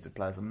of many of the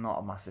players. I'm not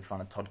a massive fan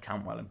of Todd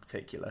Cantwell in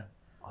particular.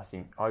 I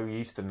think I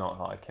used to not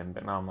like him,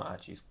 but now I'm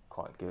actually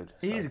quite good.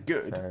 He is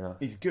good.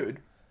 He's good,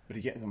 but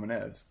he gets on my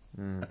nerves.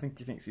 I think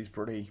he thinks he's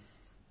pretty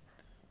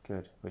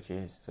good, which he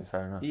is. So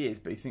fair enough. He is,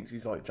 but he thinks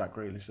he's like Jack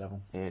Grealish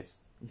level. He is.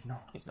 He's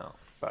not. He's not,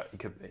 but he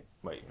could be.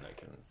 Wait, no, he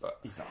couldn't. But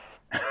he's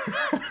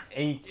not.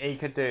 he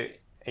could do.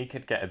 He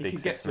could get a big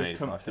six move.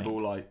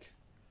 Comfortable, like.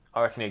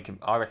 I reckon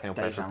he'll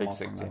play for a big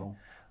 6 team.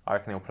 I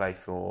reckon he'll play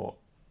for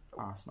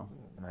Arsenal.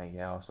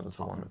 Maybe Arsenal.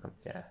 Someone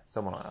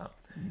like that.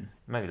 Mm.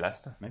 Maybe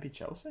Leicester. Maybe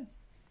Chelsea.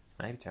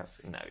 No, he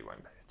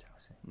won't play for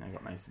Chelsea. No, he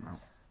got Mason Mount.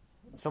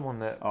 Someone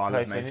that I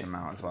love Mason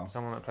Mount as well.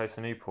 Someone that plays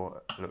for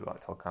Newport looked like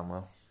Todd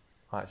Camwell.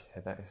 I actually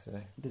said that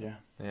yesterday. Did you?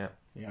 Yeah.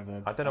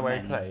 I don't know where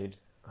he played.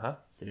 Huh?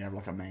 Did he have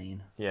like a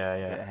mane? Yeah.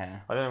 Bit of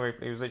hair? I don't know where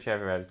he was literally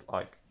everywhere.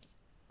 Like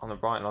on the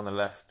right and on the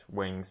left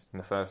wings in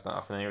the first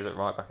half, and then he was at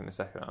right back in the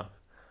second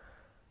half.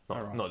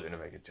 Not doing a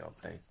very good job.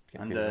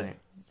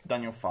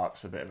 Daniel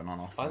Farke's a bit of an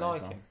on-off. I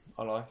like him.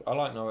 I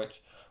like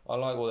Norwich. I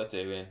like what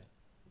they're doing.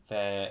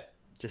 They're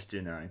just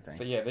doing their own thing.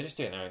 But yeah, they're just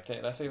doing their own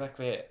thing. That's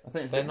exactly it. I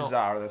think it's a bit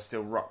bizarre. They're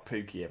still rock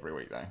Pookie every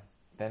week though.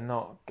 They're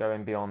not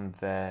going beyond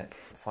their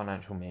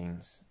financial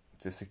means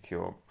to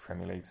secure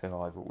Premier League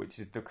survival, which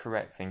is the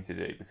correct thing to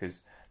do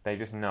because they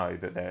just know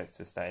that they're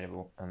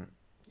sustainable, and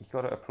you've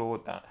got to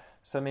applaud that.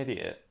 Some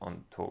idiot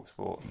on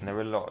TalkSport, and there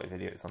are a lot of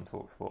idiots on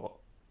TalkSport,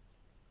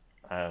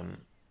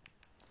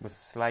 was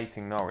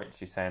slating Norwich.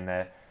 He's saying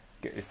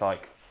it's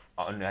like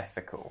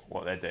unethical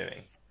what they're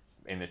doing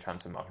in the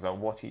transfer market. Like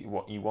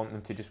what you want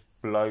them to just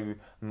blow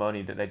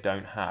money that they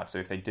don't have. So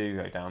if they do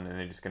go down, then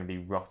they're just going to be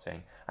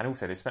rotting. And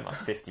also, they spent like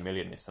 50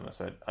 million this summer.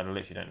 So I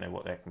literally don't know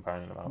what they're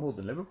complaining about. More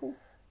than Liverpool.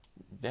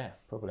 Yeah,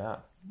 probably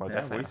are. Well, yeah,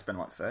 definitely. We spent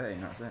like 30,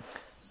 and that's it.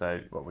 So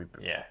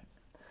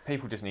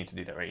people just need to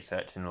do their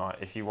research. And like,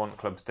 if you want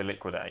clubs to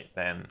liquidate,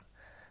 then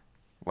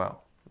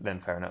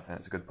fair enough. Then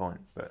it's a good point.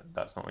 But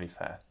that's not really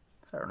fair.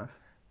 Fair enough.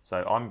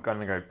 So I'm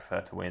going to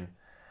prefer to win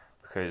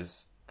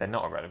because they're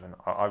not irrelevant.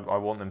 I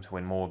want them to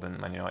win more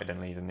than Man United and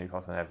Leeds and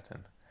Newcastle and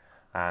Everton.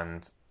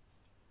 And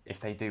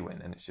if they do win,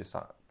 then it's just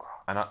like...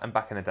 And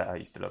back in the day, I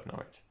used to love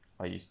Norwich.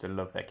 I used to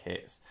love their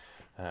kits.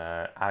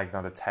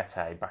 Alexander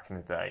Tete back in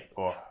the day.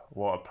 Oh,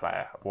 what a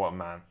player. What a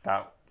man.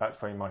 That's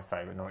probably my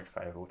favourite Norwich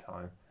player of all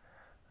time.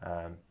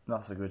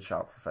 That's a good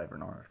shout for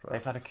favourite Norwich player.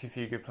 They've had a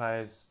few good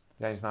players.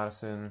 James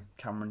Maddison.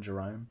 Cameron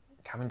Jerome,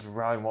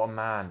 what a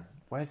man.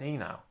 Where's he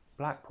now?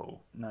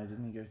 Blackpool? No,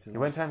 didn't he go to... He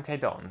went to MK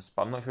Dons,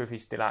 but I'm not sure if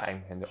he's still at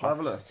MK Dons. Have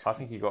a look. I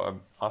think he got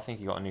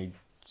a new...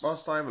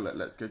 Whilst I have a look,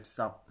 let's go to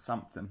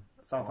Southampton.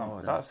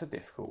 Oh, that's a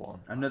difficult one.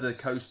 Another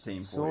coast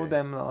team for Saw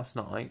them last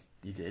night.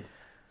 You did?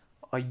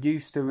 I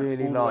used to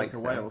really like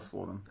them. Wales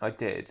for them. I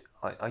did.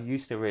 I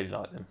used to really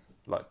like them,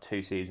 like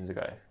 2 seasons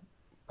ago.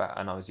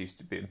 And I was used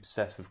to be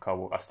obsessed with Kyle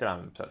Walker. I still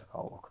am obsessed with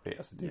Kyle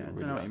Walker-Peters. I don't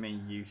know what you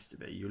mean used to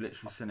be. You were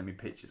literally sending me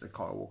pictures of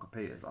Kyle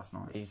Walker-Peters last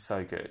night. He's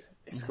so good.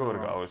 He scored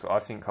a goal. So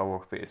I've seen Kyle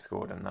Walker-Peters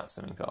scored, and that's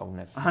something that I'll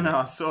never I know,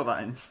 I saw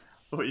that and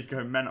thought you'd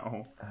go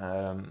mental.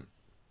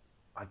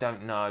 I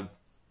don't know.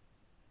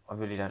 I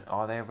really don't.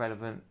 Are they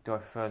irrelevant? Do I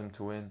prefer them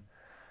to win?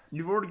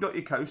 You've already got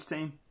your coast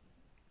team.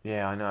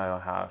 Yeah, I know,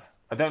 I have.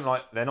 I don't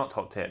like... They're not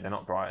top tier. They're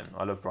not Brighton.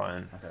 I love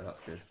Brighton. Okay,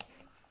 that's good.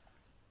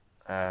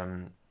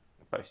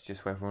 But it's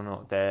just whether or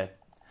not they're...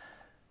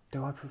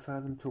 Do I prefer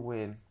them to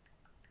win?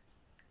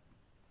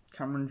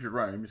 Cameron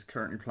Jerome is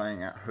currently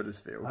playing at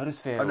Huddersfield.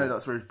 Huddersfield. I know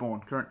that's where he's born.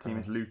 Current team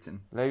is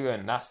Luton.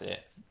 Luton, that's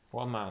it.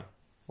 What a man.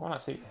 What an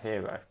absolute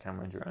hero,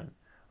 Cameron Jerome.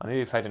 I knew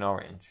he played in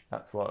Orange.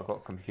 That's why I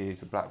got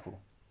confused with Blackpool.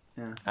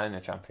 Yeah. And in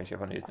the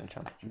Championship. I knew he was in the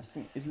Championship. I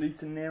think, is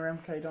Luton near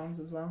MK Dons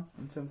as well,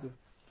 in terms of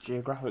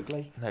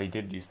geographically? No, he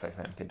did used to play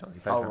for MK Dons. He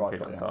played for MK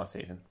Dons last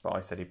season. But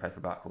I said he played for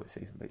Blackpool this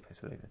season, but he plays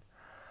for Luton.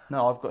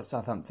 No, I've got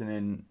Southampton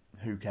in.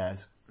 Who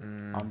cares?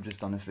 I'm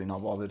just honestly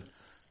not bothered.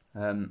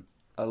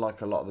 I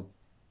like a lot of the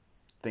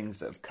things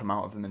that have come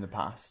out of them in the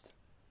past,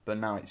 but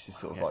now it's just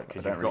sort of like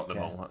because you've got them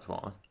all. That's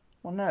why.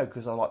 Well, no,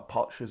 because I like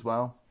Poch as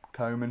well.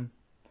 Coman.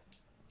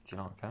 Do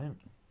you like Coman?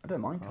 I don't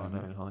mind Coman.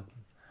 I don't like him.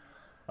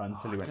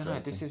 Until he went to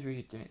Everton. This is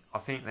really... I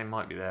think they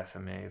might be there for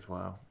me as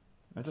well.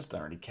 I just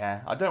don't really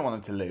care. I don't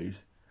want them to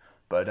lose,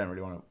 but I don't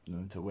really want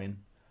them to win.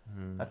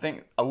 I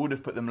think I would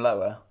have put them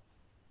lower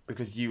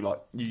because you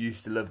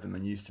used to love them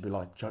and used to be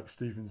like, Jack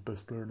Stevens,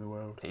 best player in the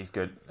world. He's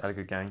good. Had a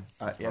good game.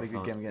 He had a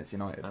good game against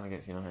United. And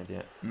against United,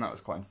 yeah. And that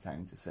was quite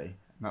entertaining to see. And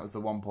that was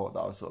the one part that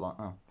I was sort of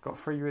like, oh. Got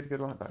 3 really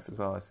good right backs as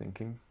well, I was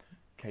thinking.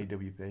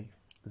 KWP.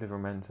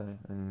 Livramento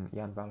and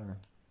Jan Valery.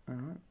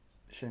 Alright.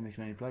 Shame they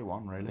can only play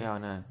one, really. Yeah, I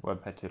know. Well, I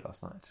played 2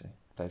 last night, actually.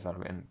 Played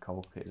Valery and Cole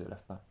Walker-Peters at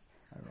left back.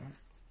 Alright.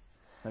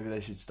 Maybe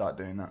they should start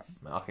doing that.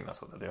 I think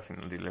that's what they'll do. I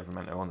think they'll do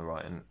Livramento on the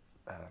right and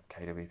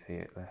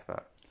KWP at left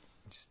back.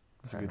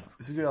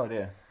 It's a good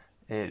idea.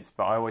 It is,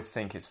 but I always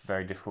think it's a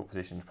very difficult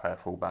position to play a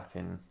full back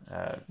in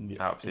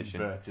out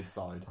position. Inverted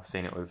side. I've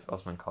seen it with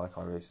Osman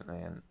Kaikai recently,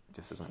 and it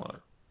just doesn't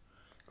work.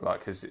 Like,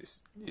 because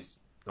it's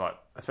like,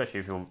 especially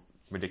if you're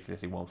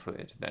ridiculously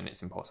one-footed, then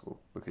it's impossible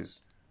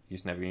because you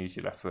just never use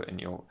your left foot, and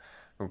you're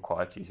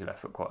required to use your left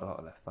foot quite a lot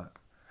at left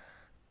back.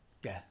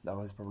 Yeah, that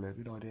was probably a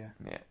good idea.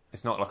 Yeah,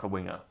 it's not like a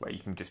winger where you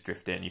can just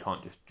drift in. You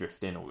can't just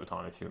drift in all the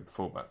time if you're a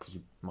fullback because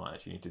you might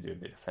actually need to do a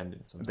bit of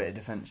defending. A bit of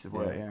defensive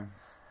work, yeah.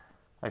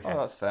 Okay. Oh,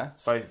 that's fair.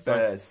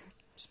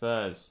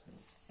 Spurs.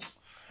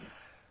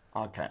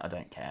 Okay, I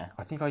don't care.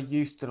 I think I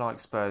used to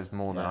like Spurs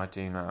more than I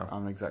do now.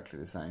 I'm exactly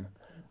the same.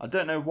 I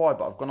don't know why,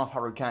 but I've gone off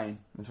Harry Kane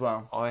as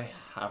well. I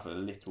have a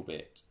little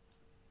bit.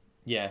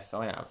 Yes,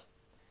 I have.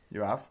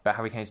 You have? But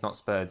Harry Kane's not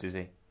Spurs, is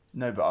he?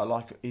 No,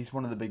 but he's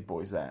one of the big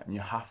boys there, and you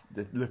have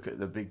to look at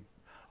the big.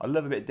 I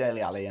love a bit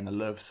Dele Alli and I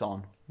love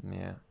Son.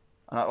 Yeah.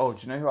 And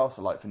do you know who else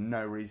I like for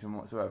no reason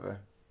whatsoever?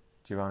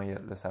 Giovanni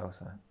Lo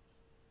Celso.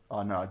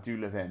 Oh no, I do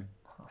love him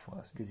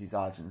because he's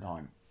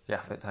Argentine.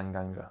 Japhet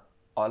Tanganga.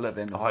 I love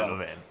him as well. I love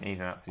him. He's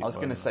an absolute. I was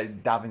going to say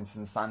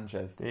Davinson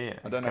Sanchez. Yeah,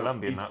 I don't know.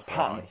 Colombian. He's That's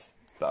pants,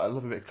 but I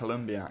love a bit of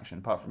Colombian action.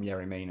 Apart from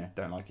Yerry Mina,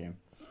 don't like him.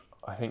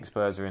 I think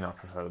Spurs are in. I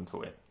prefer them to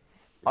win.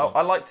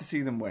 I like to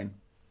see them win.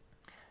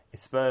 If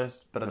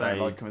Spurs, but I don't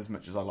like them as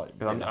much as I like.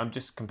 I'm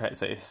just comparing.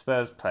 So if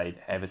Spurs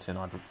played Everton,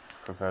 I'd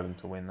prefer them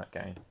to win that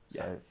game.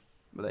 So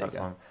well, there you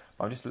go.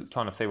 I'm just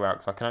trying to figure out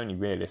because I can only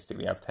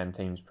realistically have 10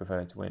 teams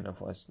preferring to win.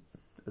 Otherwise,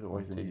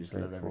 1, 2,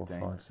 3, 4,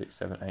 5, 6,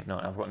 7, 8, 9.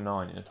 I've got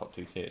 9 in the top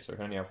 2 tiers, so I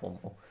can only have 1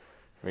 more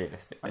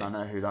realistically. And I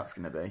know who that's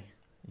going to be.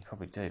 You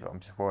probably do, but I'm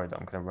just worried that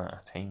I'm going to run out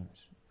of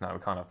teams. No, we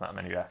can't have that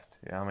many left.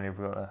 Yeah, how many have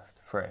we got left?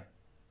 3,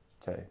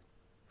 2,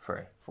 3,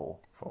 4.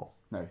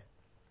 No,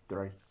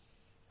 3.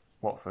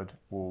 Watford,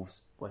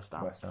 Wolves, West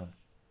Ham. Is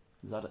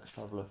that it,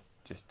 Traveller?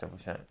 Just double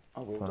check. I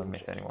don't want to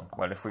miss anyone.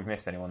 Well, if we've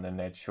missed anyone, then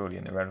they're surely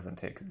in the relevant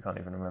tier because we can't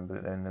even remember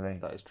that they're in the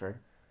league. That is true.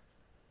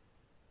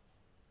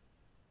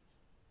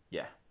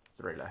 Yeah,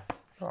 3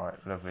 left. Right,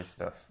 lovely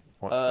stuff.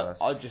 What's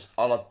first?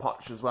 I like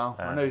Poch as well.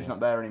 I know he's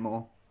not there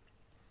anymore.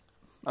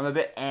 I'm a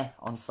bit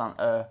on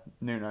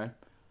Nuno. I was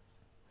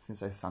going to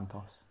say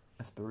Santos.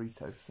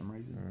 Espirito for some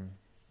reason.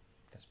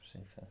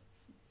 Despacito.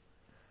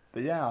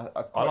 But yeah,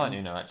 I like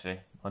Nuno actually.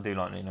 I do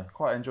like Nuno.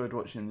 Quite enjoyed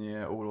watching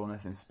the All or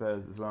Nothing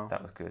Spurs as well.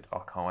 That was good. I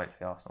can't wait for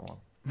the Arsenal one.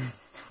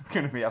 It's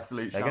going to be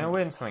absolute. They're going to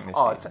win something this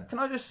season. Can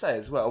I just say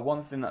as well,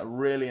 one thing that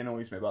really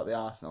annoys me about the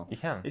Arsenal? You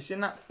can. It's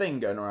in that thing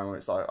going around where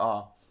it's like,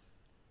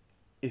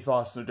 if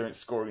Arsenal don't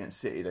score against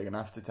City, they're going to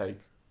have to take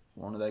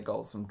one of their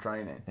goals from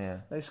training. Yeah.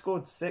 They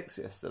scored 6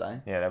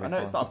 yesterday. Yeah, I know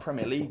it's not a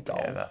Premier League goal.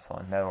 Yeah, that's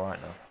fine. They're all right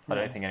now. I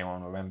don't think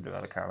anyone remembered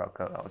about the Carabao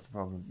Cup. That was the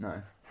problem.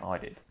 No. I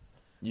did.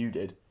 You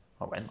did.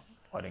 I went.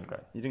 I didn't go.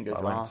 You didn't go to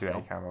Arsenal. Arsenal. I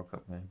went to a Carabao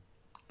Cup game.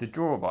 The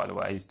draw, by the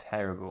way, is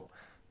terrible.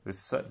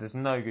 There's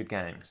no good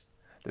games.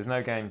 There's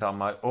no game that I'm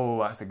like,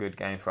 that's a good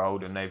game for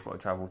Oldham. They've got to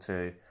travel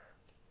to.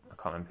 I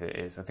can't remember who it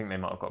is. I think they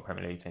might have got a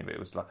Premier League team, but it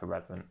was like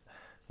irrelevant.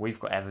 We've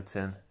got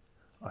Everton.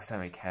 I don't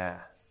really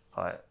care.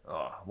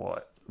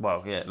 What?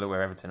 Well, yeah, look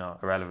where Everton are.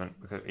 Irrelevant.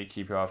 Because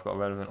QPR have got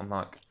irrelevant. I'm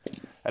like,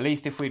 at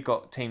least if we'd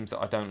got teams that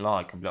I don't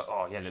like, I'd be like,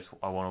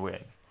 I want to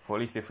win. Or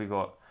at least if we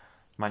got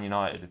Man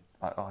United,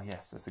 like,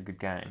 yes, that's a good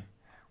game.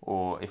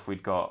 Or if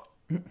we'd got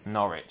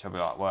Norwich, I'd be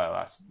like, well,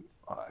 that's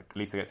at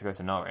least I get to go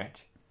to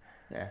Norwich.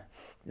 Yeah.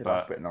 You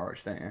like a bit of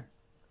Norwich, don't you?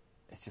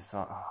 It's just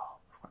like,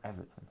 we've got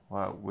Everton.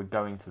 Well, we're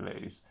going to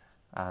lose,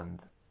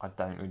 and I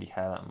don't really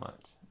care that much.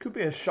 Could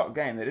be a shock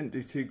game. They didn't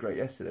do too great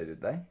yesterday,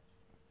 did they?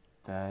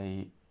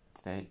 They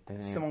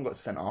didn't. Someone got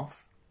sent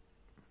off.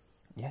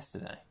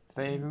 Yesterday? Did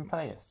they even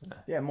play yesterday?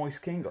 Yeah, Moise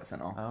Keane got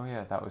sent off. Oh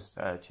yeah, that was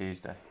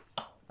Tuesday.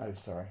 Oh,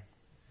 sorry.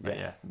 But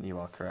yes. Yeah, you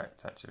are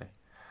correct, actually.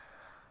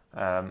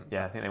 I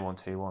think they won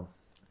 2-1,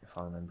 if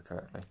I remember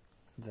correctly.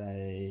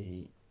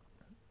 They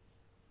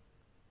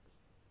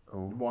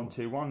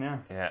 1-2-1, yeah.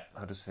 Yeah,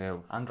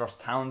 Huddersfield. Andros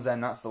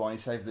Townsend, that's the one who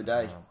saved the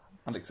day.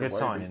 Good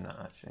signing, that,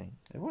 actually.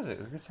 It was a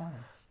good signing.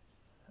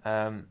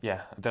 I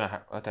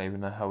don't even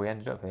know how we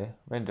ended up here.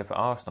 We ended up at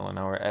Arsenal and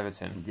now we're at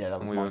Everton. Yeah,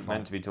 that was and we were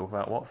meant to be talking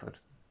about Watford.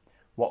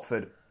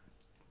 Watford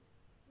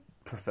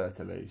prefer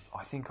to lose.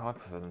 I think I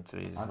prefer them to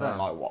lose. I don't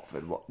like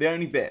Watford. The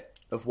only bit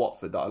of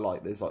Watford that I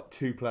like, there's like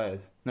 3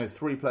 players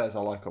I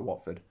like at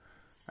Watford,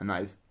 and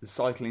that is the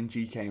cycling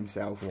GK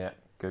himself. Yeah,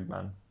 good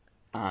man.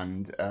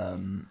 And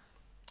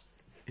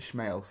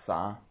Ismail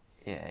Sarr.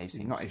 Yeah, he's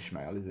not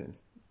Ishmael, is it?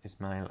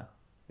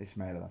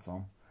 Ismaila, that's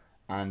one.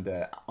 And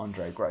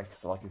Andre Gray,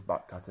 because I like his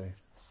back tattoo.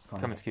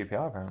 Coming to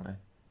QPR, apparently.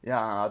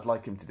 Yeah, I'd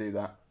like him to do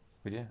that.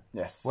 Would you?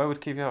 Yes. Where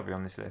would QPR be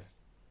on this list?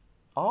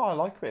 I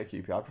like a bit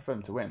of QPR. I prefer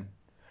them to win.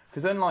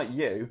 Because unlike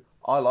you,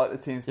 I like the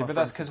teams. Yeah, but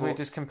that's because we're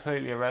just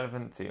completely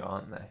irrelevant to you,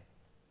 aren't they?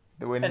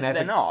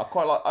 They're not. I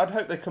quite like. I'd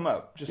hope they come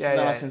up, just so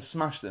then I can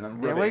smash them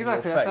and rub it in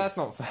your face. That's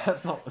not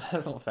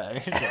fair,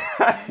 is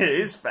it? It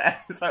is fair.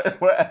 That's how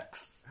it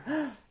works.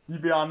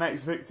 You'd be our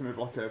next victim of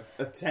like a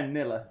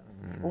 10-0.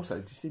 Also,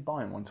 did you see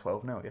Bayern won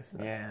 12-0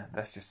 yesterday? Yeah,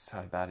 that's just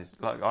so bad.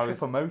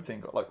 Promoting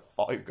got like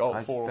 5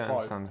 goals, 4 or 5. I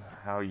just don't understand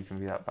how you can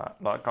be that bad.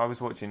 Like, I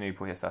was watching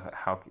Newport yesterday.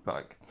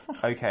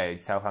 Okay,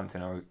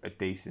 Southampton are a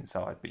decent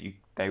side, but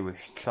they were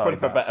so put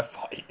up bad. A better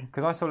fight.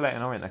 Because I saw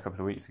Leighton Orient a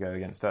couple of weeks ago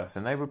against us,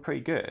 and they were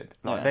pretty good.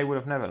 They would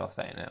have never lost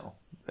 8-0.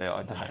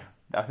 I don't know.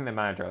 I think the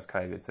manager has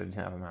COVID, so they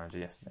didn't have a manager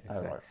yesterday.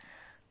 Oh, right.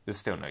 There's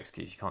still no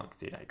excuse. You can't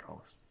concede 8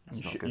 goals.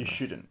 You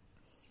shouldn't.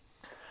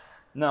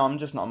 No, I'm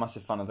just not a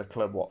massive fan of the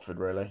club Watford,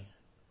 really.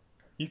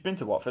 You've been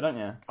to Watford,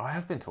 haven't you? I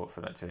have been to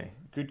Watford, actually.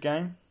 Good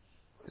game?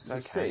 It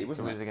was City,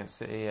 wasn't it? It was against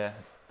City, yeah.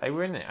 They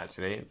were in it,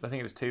 actually. I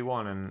think it was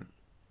 2-1, and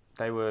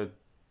they were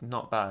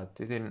not bad.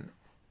 They didn't...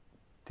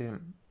 I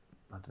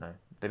don't know.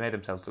 They made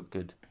themselves look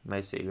good.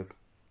 Made City look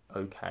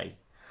okay.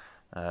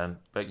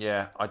 But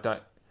yeah, I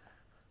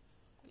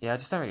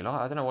just don't really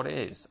like it. I don't know what it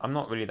is. I'm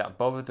not really that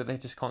bothered that they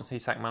just constantly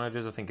sack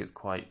managers. I think it's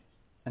quite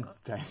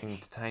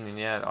entertaining.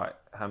 Yeah, like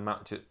the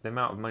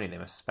amount of money they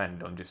must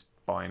spend on just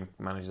buying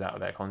managers out of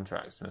their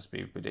contracts must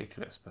be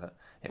ridiculous. But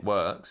it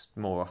works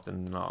more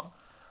often than not.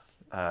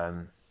 I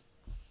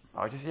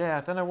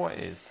don't know what it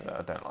is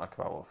I don't like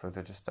about Watford.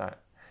 I just don't.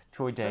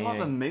 Troy Deeney. I like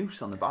the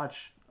moose on the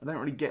badge. I don't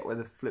really get where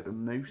the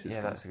flipping moose is.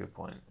 Yeah, that's a good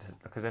point.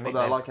 Because I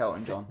like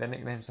Elton John. Their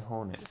nickname's the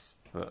Hornets,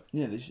 but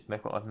yeah,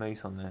 they've got a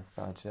moose on their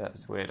badge. Yeah,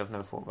 it's weird. I've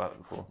never thought about it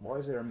before. Why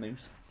is there a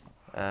moose?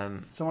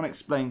 Someone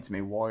explain to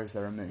me, why is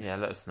there a moose? Yeah,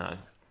 let us know.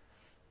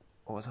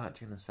 What was I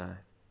actually going to say?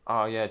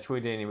 Oh yeah, Troy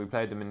Deeney. We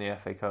played them in the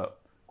FA Cup,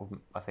 or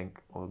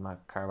the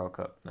Carabao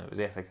Cup. No, it was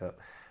the FA Cup.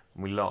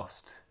 And we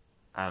lost,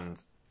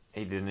 and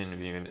he did an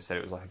interview and it said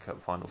it was like a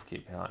cup final for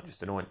QPR. It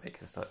just annoyed me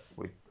because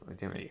we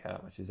didn't really care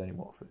much. It was only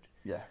Watford.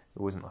 Yeah.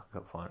 It wasn't like a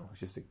cup final. It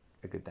was just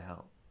a good day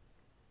out.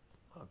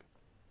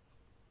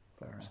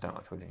 I just don't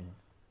like Troy Deeney.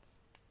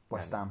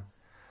 West Ham.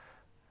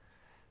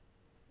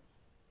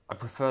 I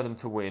prefer them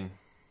to win.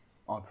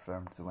 I prefer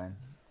them to win.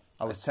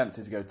 I was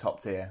tempted to go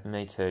top tier.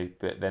 Me too,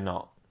 but they're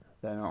not.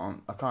 They're not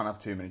on. I can't have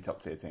too many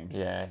top tier teams.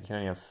 Yeah, you can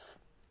only have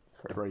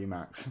three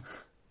max.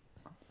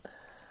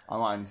 I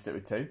might only stick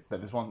with two,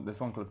 but there's one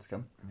club to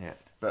come. Yeah.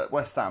 But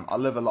West Ham, I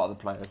love a lot of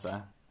the players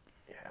there.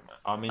 Yeah, man.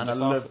 I mean, and I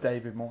love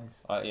David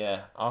Moyes.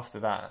 Yeah, after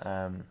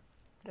that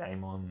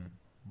game on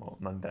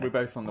Monday, we're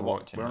both on the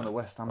we're on the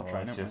West Ham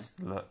train, aren't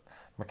we? Look,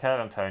 Mikel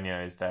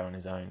Antonio is there on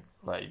his own,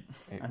 and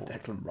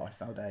Declan Rice.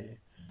 How dare you?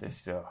 They're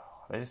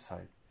just so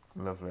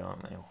lovely,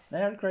 aren't they?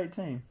 They're a great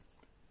team.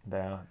 They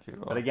are.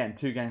 But again,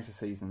 2 games a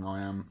season.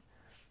 I am.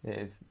 It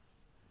is.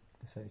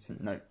 It's 18.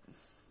 No.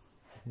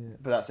 Yeah.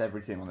 But that's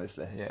every team on this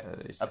list. Yeah,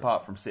 that is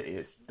apart from City,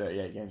 it's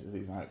 38 games a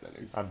season. I hope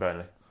they lose. And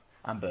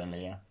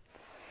Burnley. Yeah.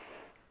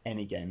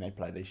 Any game they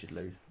play, they should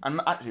lose.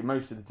 And actually,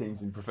 most of the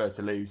teams prefer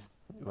to lose.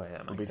 Well, yeah,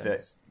 that makes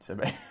sense. So,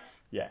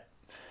 yeah.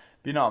 But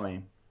you know what I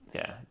mean?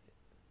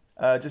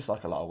 Yeah. Just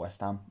like a lot of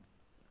West Ham.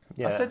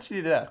 Yeah. I said to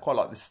you that I quite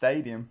like the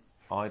stadium.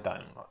 I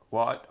don't.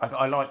 Well,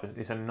 I like this.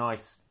 It's a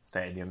nice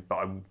stadium, but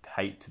I would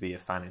hate to be a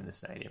fan in the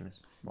stadium.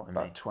 Is what I mean.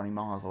 About 20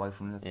 miles away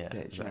from the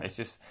pitch. Yeah, it's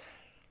just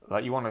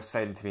like you want a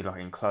stadium to be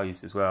like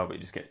enclosed as well, but it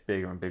just gets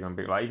bigger and bigger and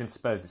bigger. Like even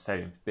Spurs'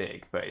 stadium's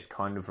big, but it's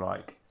kind of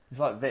like it's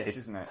like this,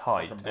 isn't it?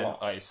 Tight. It's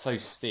it's so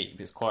steep.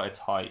 It's quite a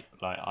tight.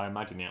 Like I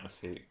imagine the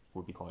atmosphere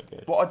would be quite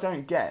good. What I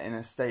don't get in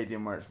a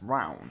stadium where it's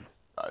round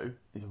though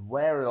is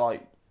where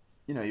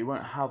you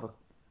won't have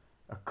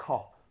a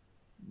Kop.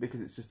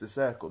 Because it's just a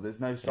circle. There's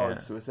no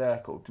sides to a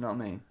circle. Do you know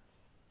what I mean?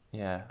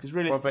 Yeah. Because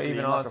realistically,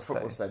 even like a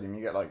football stadium,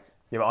 you get like...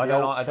 Yeah, but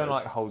I don't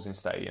like holes in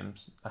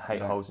stadiums. I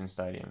hate holes in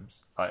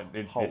stadiums.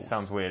 It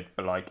sounds weird,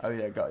 but like... Oh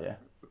yeah, got you.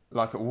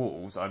 Like at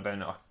Wolves, I don't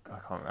know. I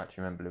can't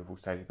actually remember Liverpool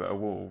Stadium, but at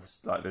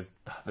Wolves, like there's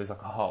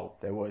like a hole.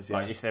 There was, yeah.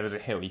 Like if there was a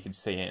hill, you could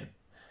see in.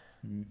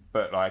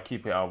 But like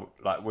QPR,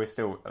 like we're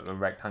still at a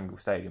rectangle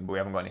stadium, but we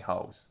haven't got any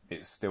holes.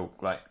 It's still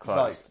like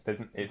closed.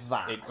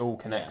 It all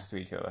connects to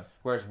each other.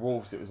 Whereas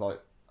Wolves, it was like...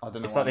 I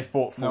don't know. It's like they've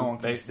bought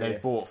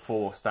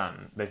four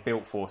stands. They've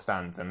built 4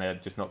 stands and they're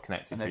just not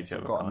connected to each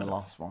other. They've forgotten the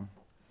last one.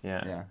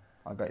 Yeah. Yeah,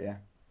 I got you.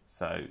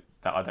 So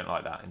that I don't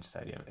like that in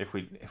stadium. If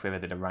we ever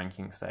did a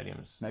ranking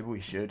stadiums, maybe we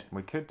should.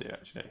 We could do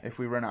actually. If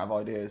we run out of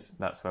ideas,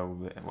 that's where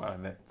we'll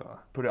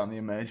put it on the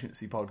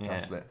emergency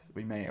podcast list.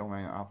 We may or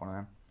may not have one of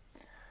them.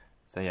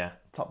 So yeah,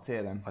 top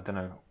tier then. I don't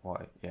know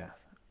why. Yeah,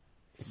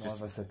 it's just.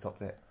 Have I said top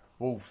tier?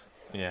 Wolves.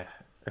 Yeah,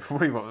 if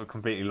we got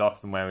completely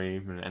lost and where we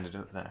even ended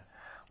up there,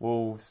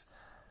 Wolves.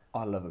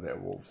 I love a bit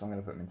of Wolves. I'm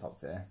going to put them in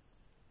top tier.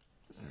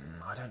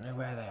 I don't know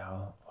where they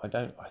are.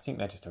 I think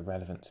they're just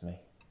irrelevant to me.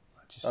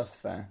 That's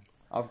fair.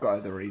 I've got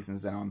other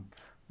reasons. Then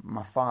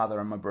my father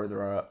and my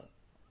brother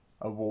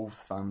are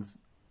Wolves fans.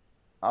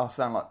 I'll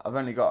sound like I've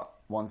only got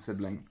one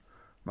sibling.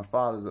 My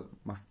dad's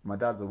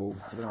a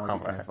Wolves. I don't know why I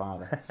keep saying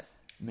father.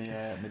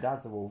 My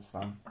dad's a Wolves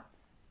fan.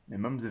 My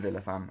mum's a Villa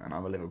fan, and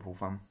I'm a Liverpool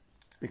fan.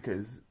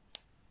 Because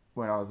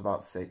when I was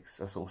about 6,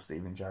 I saw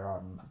Steven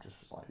Gerrard, and I just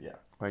was like, yeah.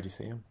 Where'd you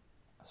see him?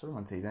 I saw him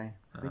on TV.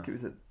 I think it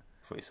was at...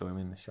 I thought you saw him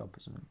in the shop,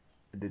 isn't it?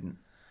 I didn't.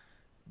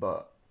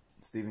 But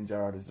Steven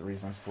Gerrard is the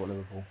reason I support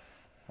Liverpool.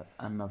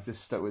 And I've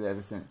just stuck with it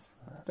ever since.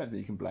 I don't think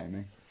you can blame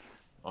me.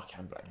 I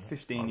can blame you.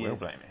 15 years. I will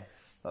blame you.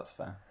 That's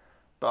fair.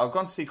 But I've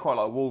gone to see quite a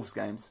lot of Wolves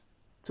games.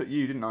 Took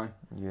you, didn't I?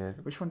 Yeah.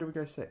 Which one did we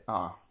go see?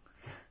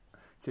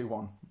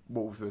 2-1.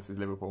 Wolves versus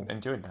Liverpool.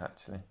 Enjoyed that,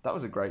 actually. That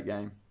was a great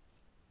game.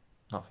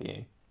 Not for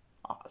you.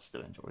 I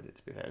still enjoyed it,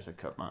 to be fair. It was a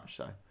cup match,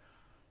 so...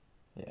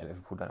 Yeah,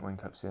 Liverpool don't win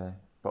cups, do they?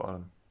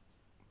 Bottom.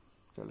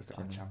 Go look at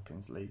our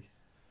Champions League.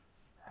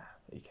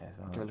 Who cares?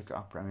 Go look at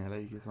our Premier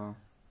League as well.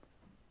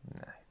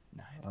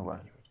 No, I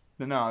won't.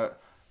 No,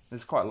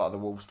 there's quite a lot of the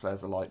Wolves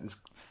players I like.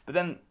 But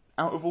then,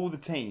 out of all the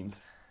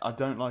teams, I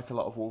don't like a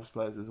lot of Wolves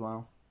players as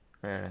well.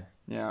 Really?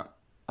 Yeah.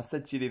 I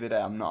said to you the other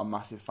day, I'm not a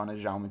massive fan of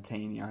João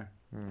Moutinho.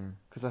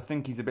 Because I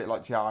think he's a bit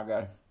like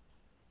Thiago.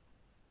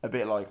 A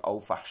bit like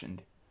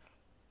old-fashioned.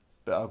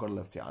 But I've got to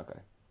love Thiago.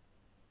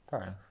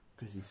 Fair enough.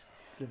 Because he's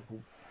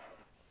Liverpool.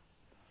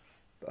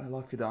 But I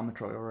like Adama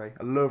Traore.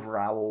 I love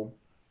Raul.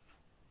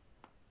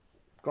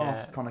 Gone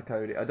off Connor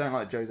Cody. I don't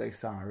like Jose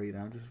Sarr either.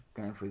 I'm just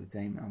going through the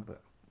team now,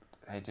 but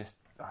I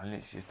literally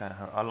just don't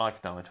have... I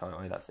like Adama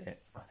Traore, that's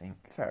it, I think.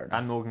 Fair enough.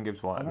 And Morgan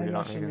Gibbs-White. I really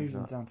like Morgan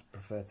Gibbs-White. Down to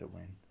prefer to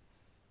win.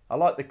 I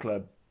like the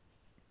club.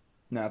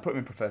 No, I put him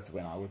in prefer to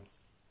win, I would.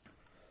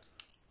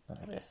 Look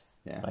at this.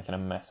 Yeah. Making a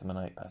mess of my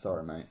notepad.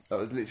 Sorry, mate. That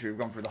was literally,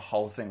 we've gone through the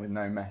whole thing with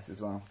no mess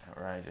as well.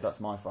 Outrageous. That's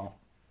my fault.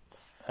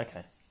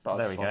 Okay. But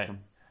there we go.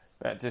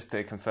 But just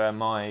to confirm,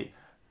 my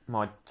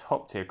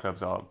top tier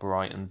clubs are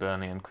Brighton,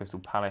 Burnley and Crystal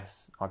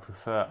Palace. I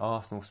prefer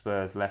Arsenal,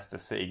 Spurs, Leicester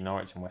City,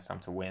 Norwich and West Ham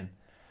to win.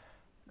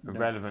 The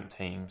relevant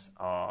teams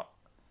are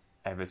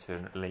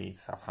Everton,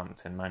 Leeds,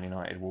 Southampton, Man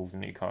United, Wolves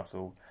and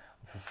Newcastle.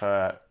 I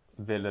prefer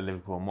Villa,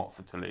 Liverpool and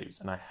Watford to lose,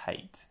 and I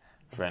hate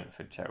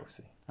Brentford,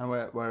 Chelsea. And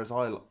whereas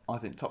I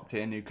think top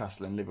tier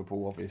Newcastle and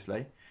Liverpool,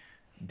 obviously.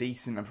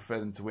 Decent, I prefer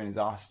them to win is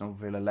Arsenal,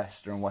 Villa,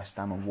 Leicester and West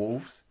Ham and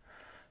Wolves.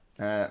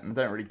 I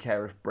don't really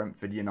care if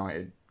Brentford,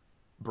 United,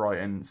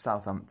 Brighton,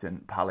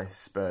 Southampton, Palace,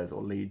 Spurs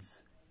or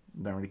Leeds.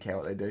 Don't really care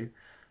what they do.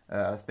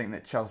 I think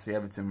that Chelsea,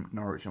 Everton,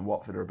 Norwich and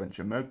Watford are a bunch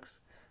of mugs.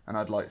 And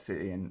I'd like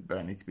City and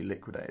Burnley to be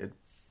liquidated.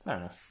 Fair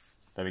enough.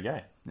 There we go.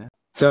 Yeah.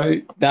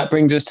 So that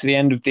brings us to the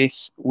end of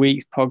this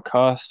week's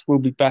podcast. We'll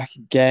be back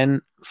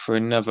again for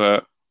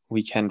another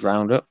weekend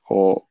roundup.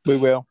 Or we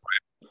will.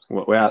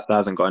 Well, that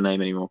hasn't got a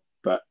name anymore,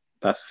 but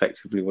that's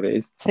effectively what it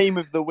is. Team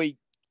of the week.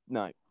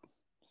 No.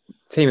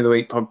 Team of the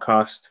week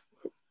podcast.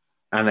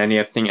 And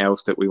anything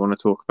else that we want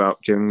to talk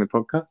about during the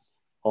podcast?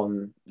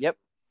 Yep.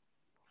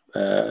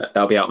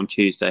 That'll be out on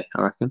Tuesday,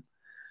 I reckon.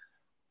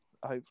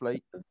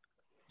 Hopefully.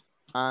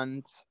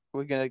 And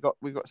we've got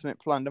something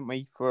planned, haven't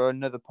we, for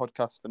another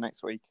podcast for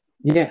next week?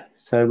 Yeah.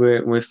 So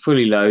we're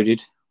fully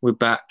loaded. We're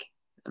back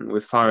and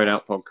we're firing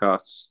out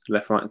podcasts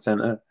left, right, and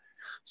centre.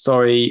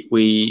 Sorry,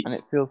 and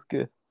it feels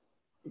good.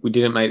 We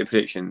didn't make the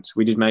predictions.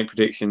 We did make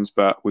predictions,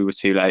 but we were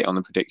too late on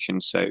the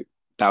predictions, so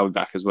that'll be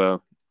back as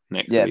well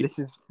next week.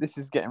 This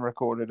is getting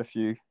recorded a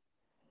few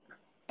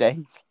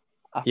days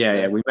after.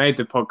 Yeah. We made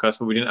the podcast,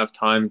 but we didn't have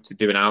time to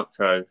do an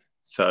outro,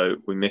 so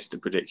we missed the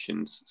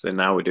predictions. So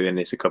now we're doing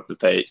this a couple of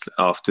days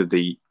after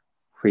the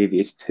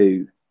previous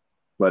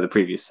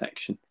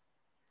section.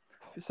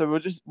 So we'll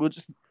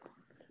just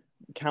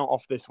count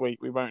off this week.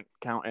 We won't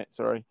count it.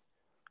 Sorry.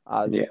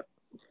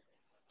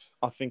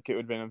 I think it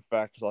would have been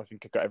unfair because I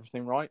think I got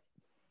everything right.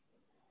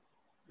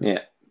 Yeah,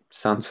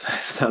 sounds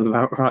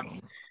about right.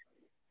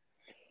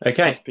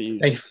 Okay,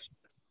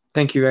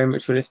 thank you very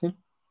much for listening.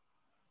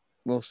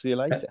 We'll see you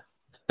later.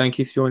 Thank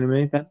you for joining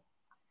me, Ben.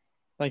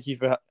 Thank you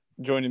for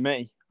joining me.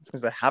 I was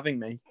going to say having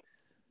me.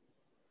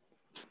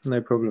 No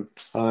problem.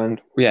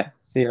 And yeah,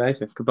 see you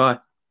later. Goodbye.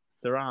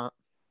 There are.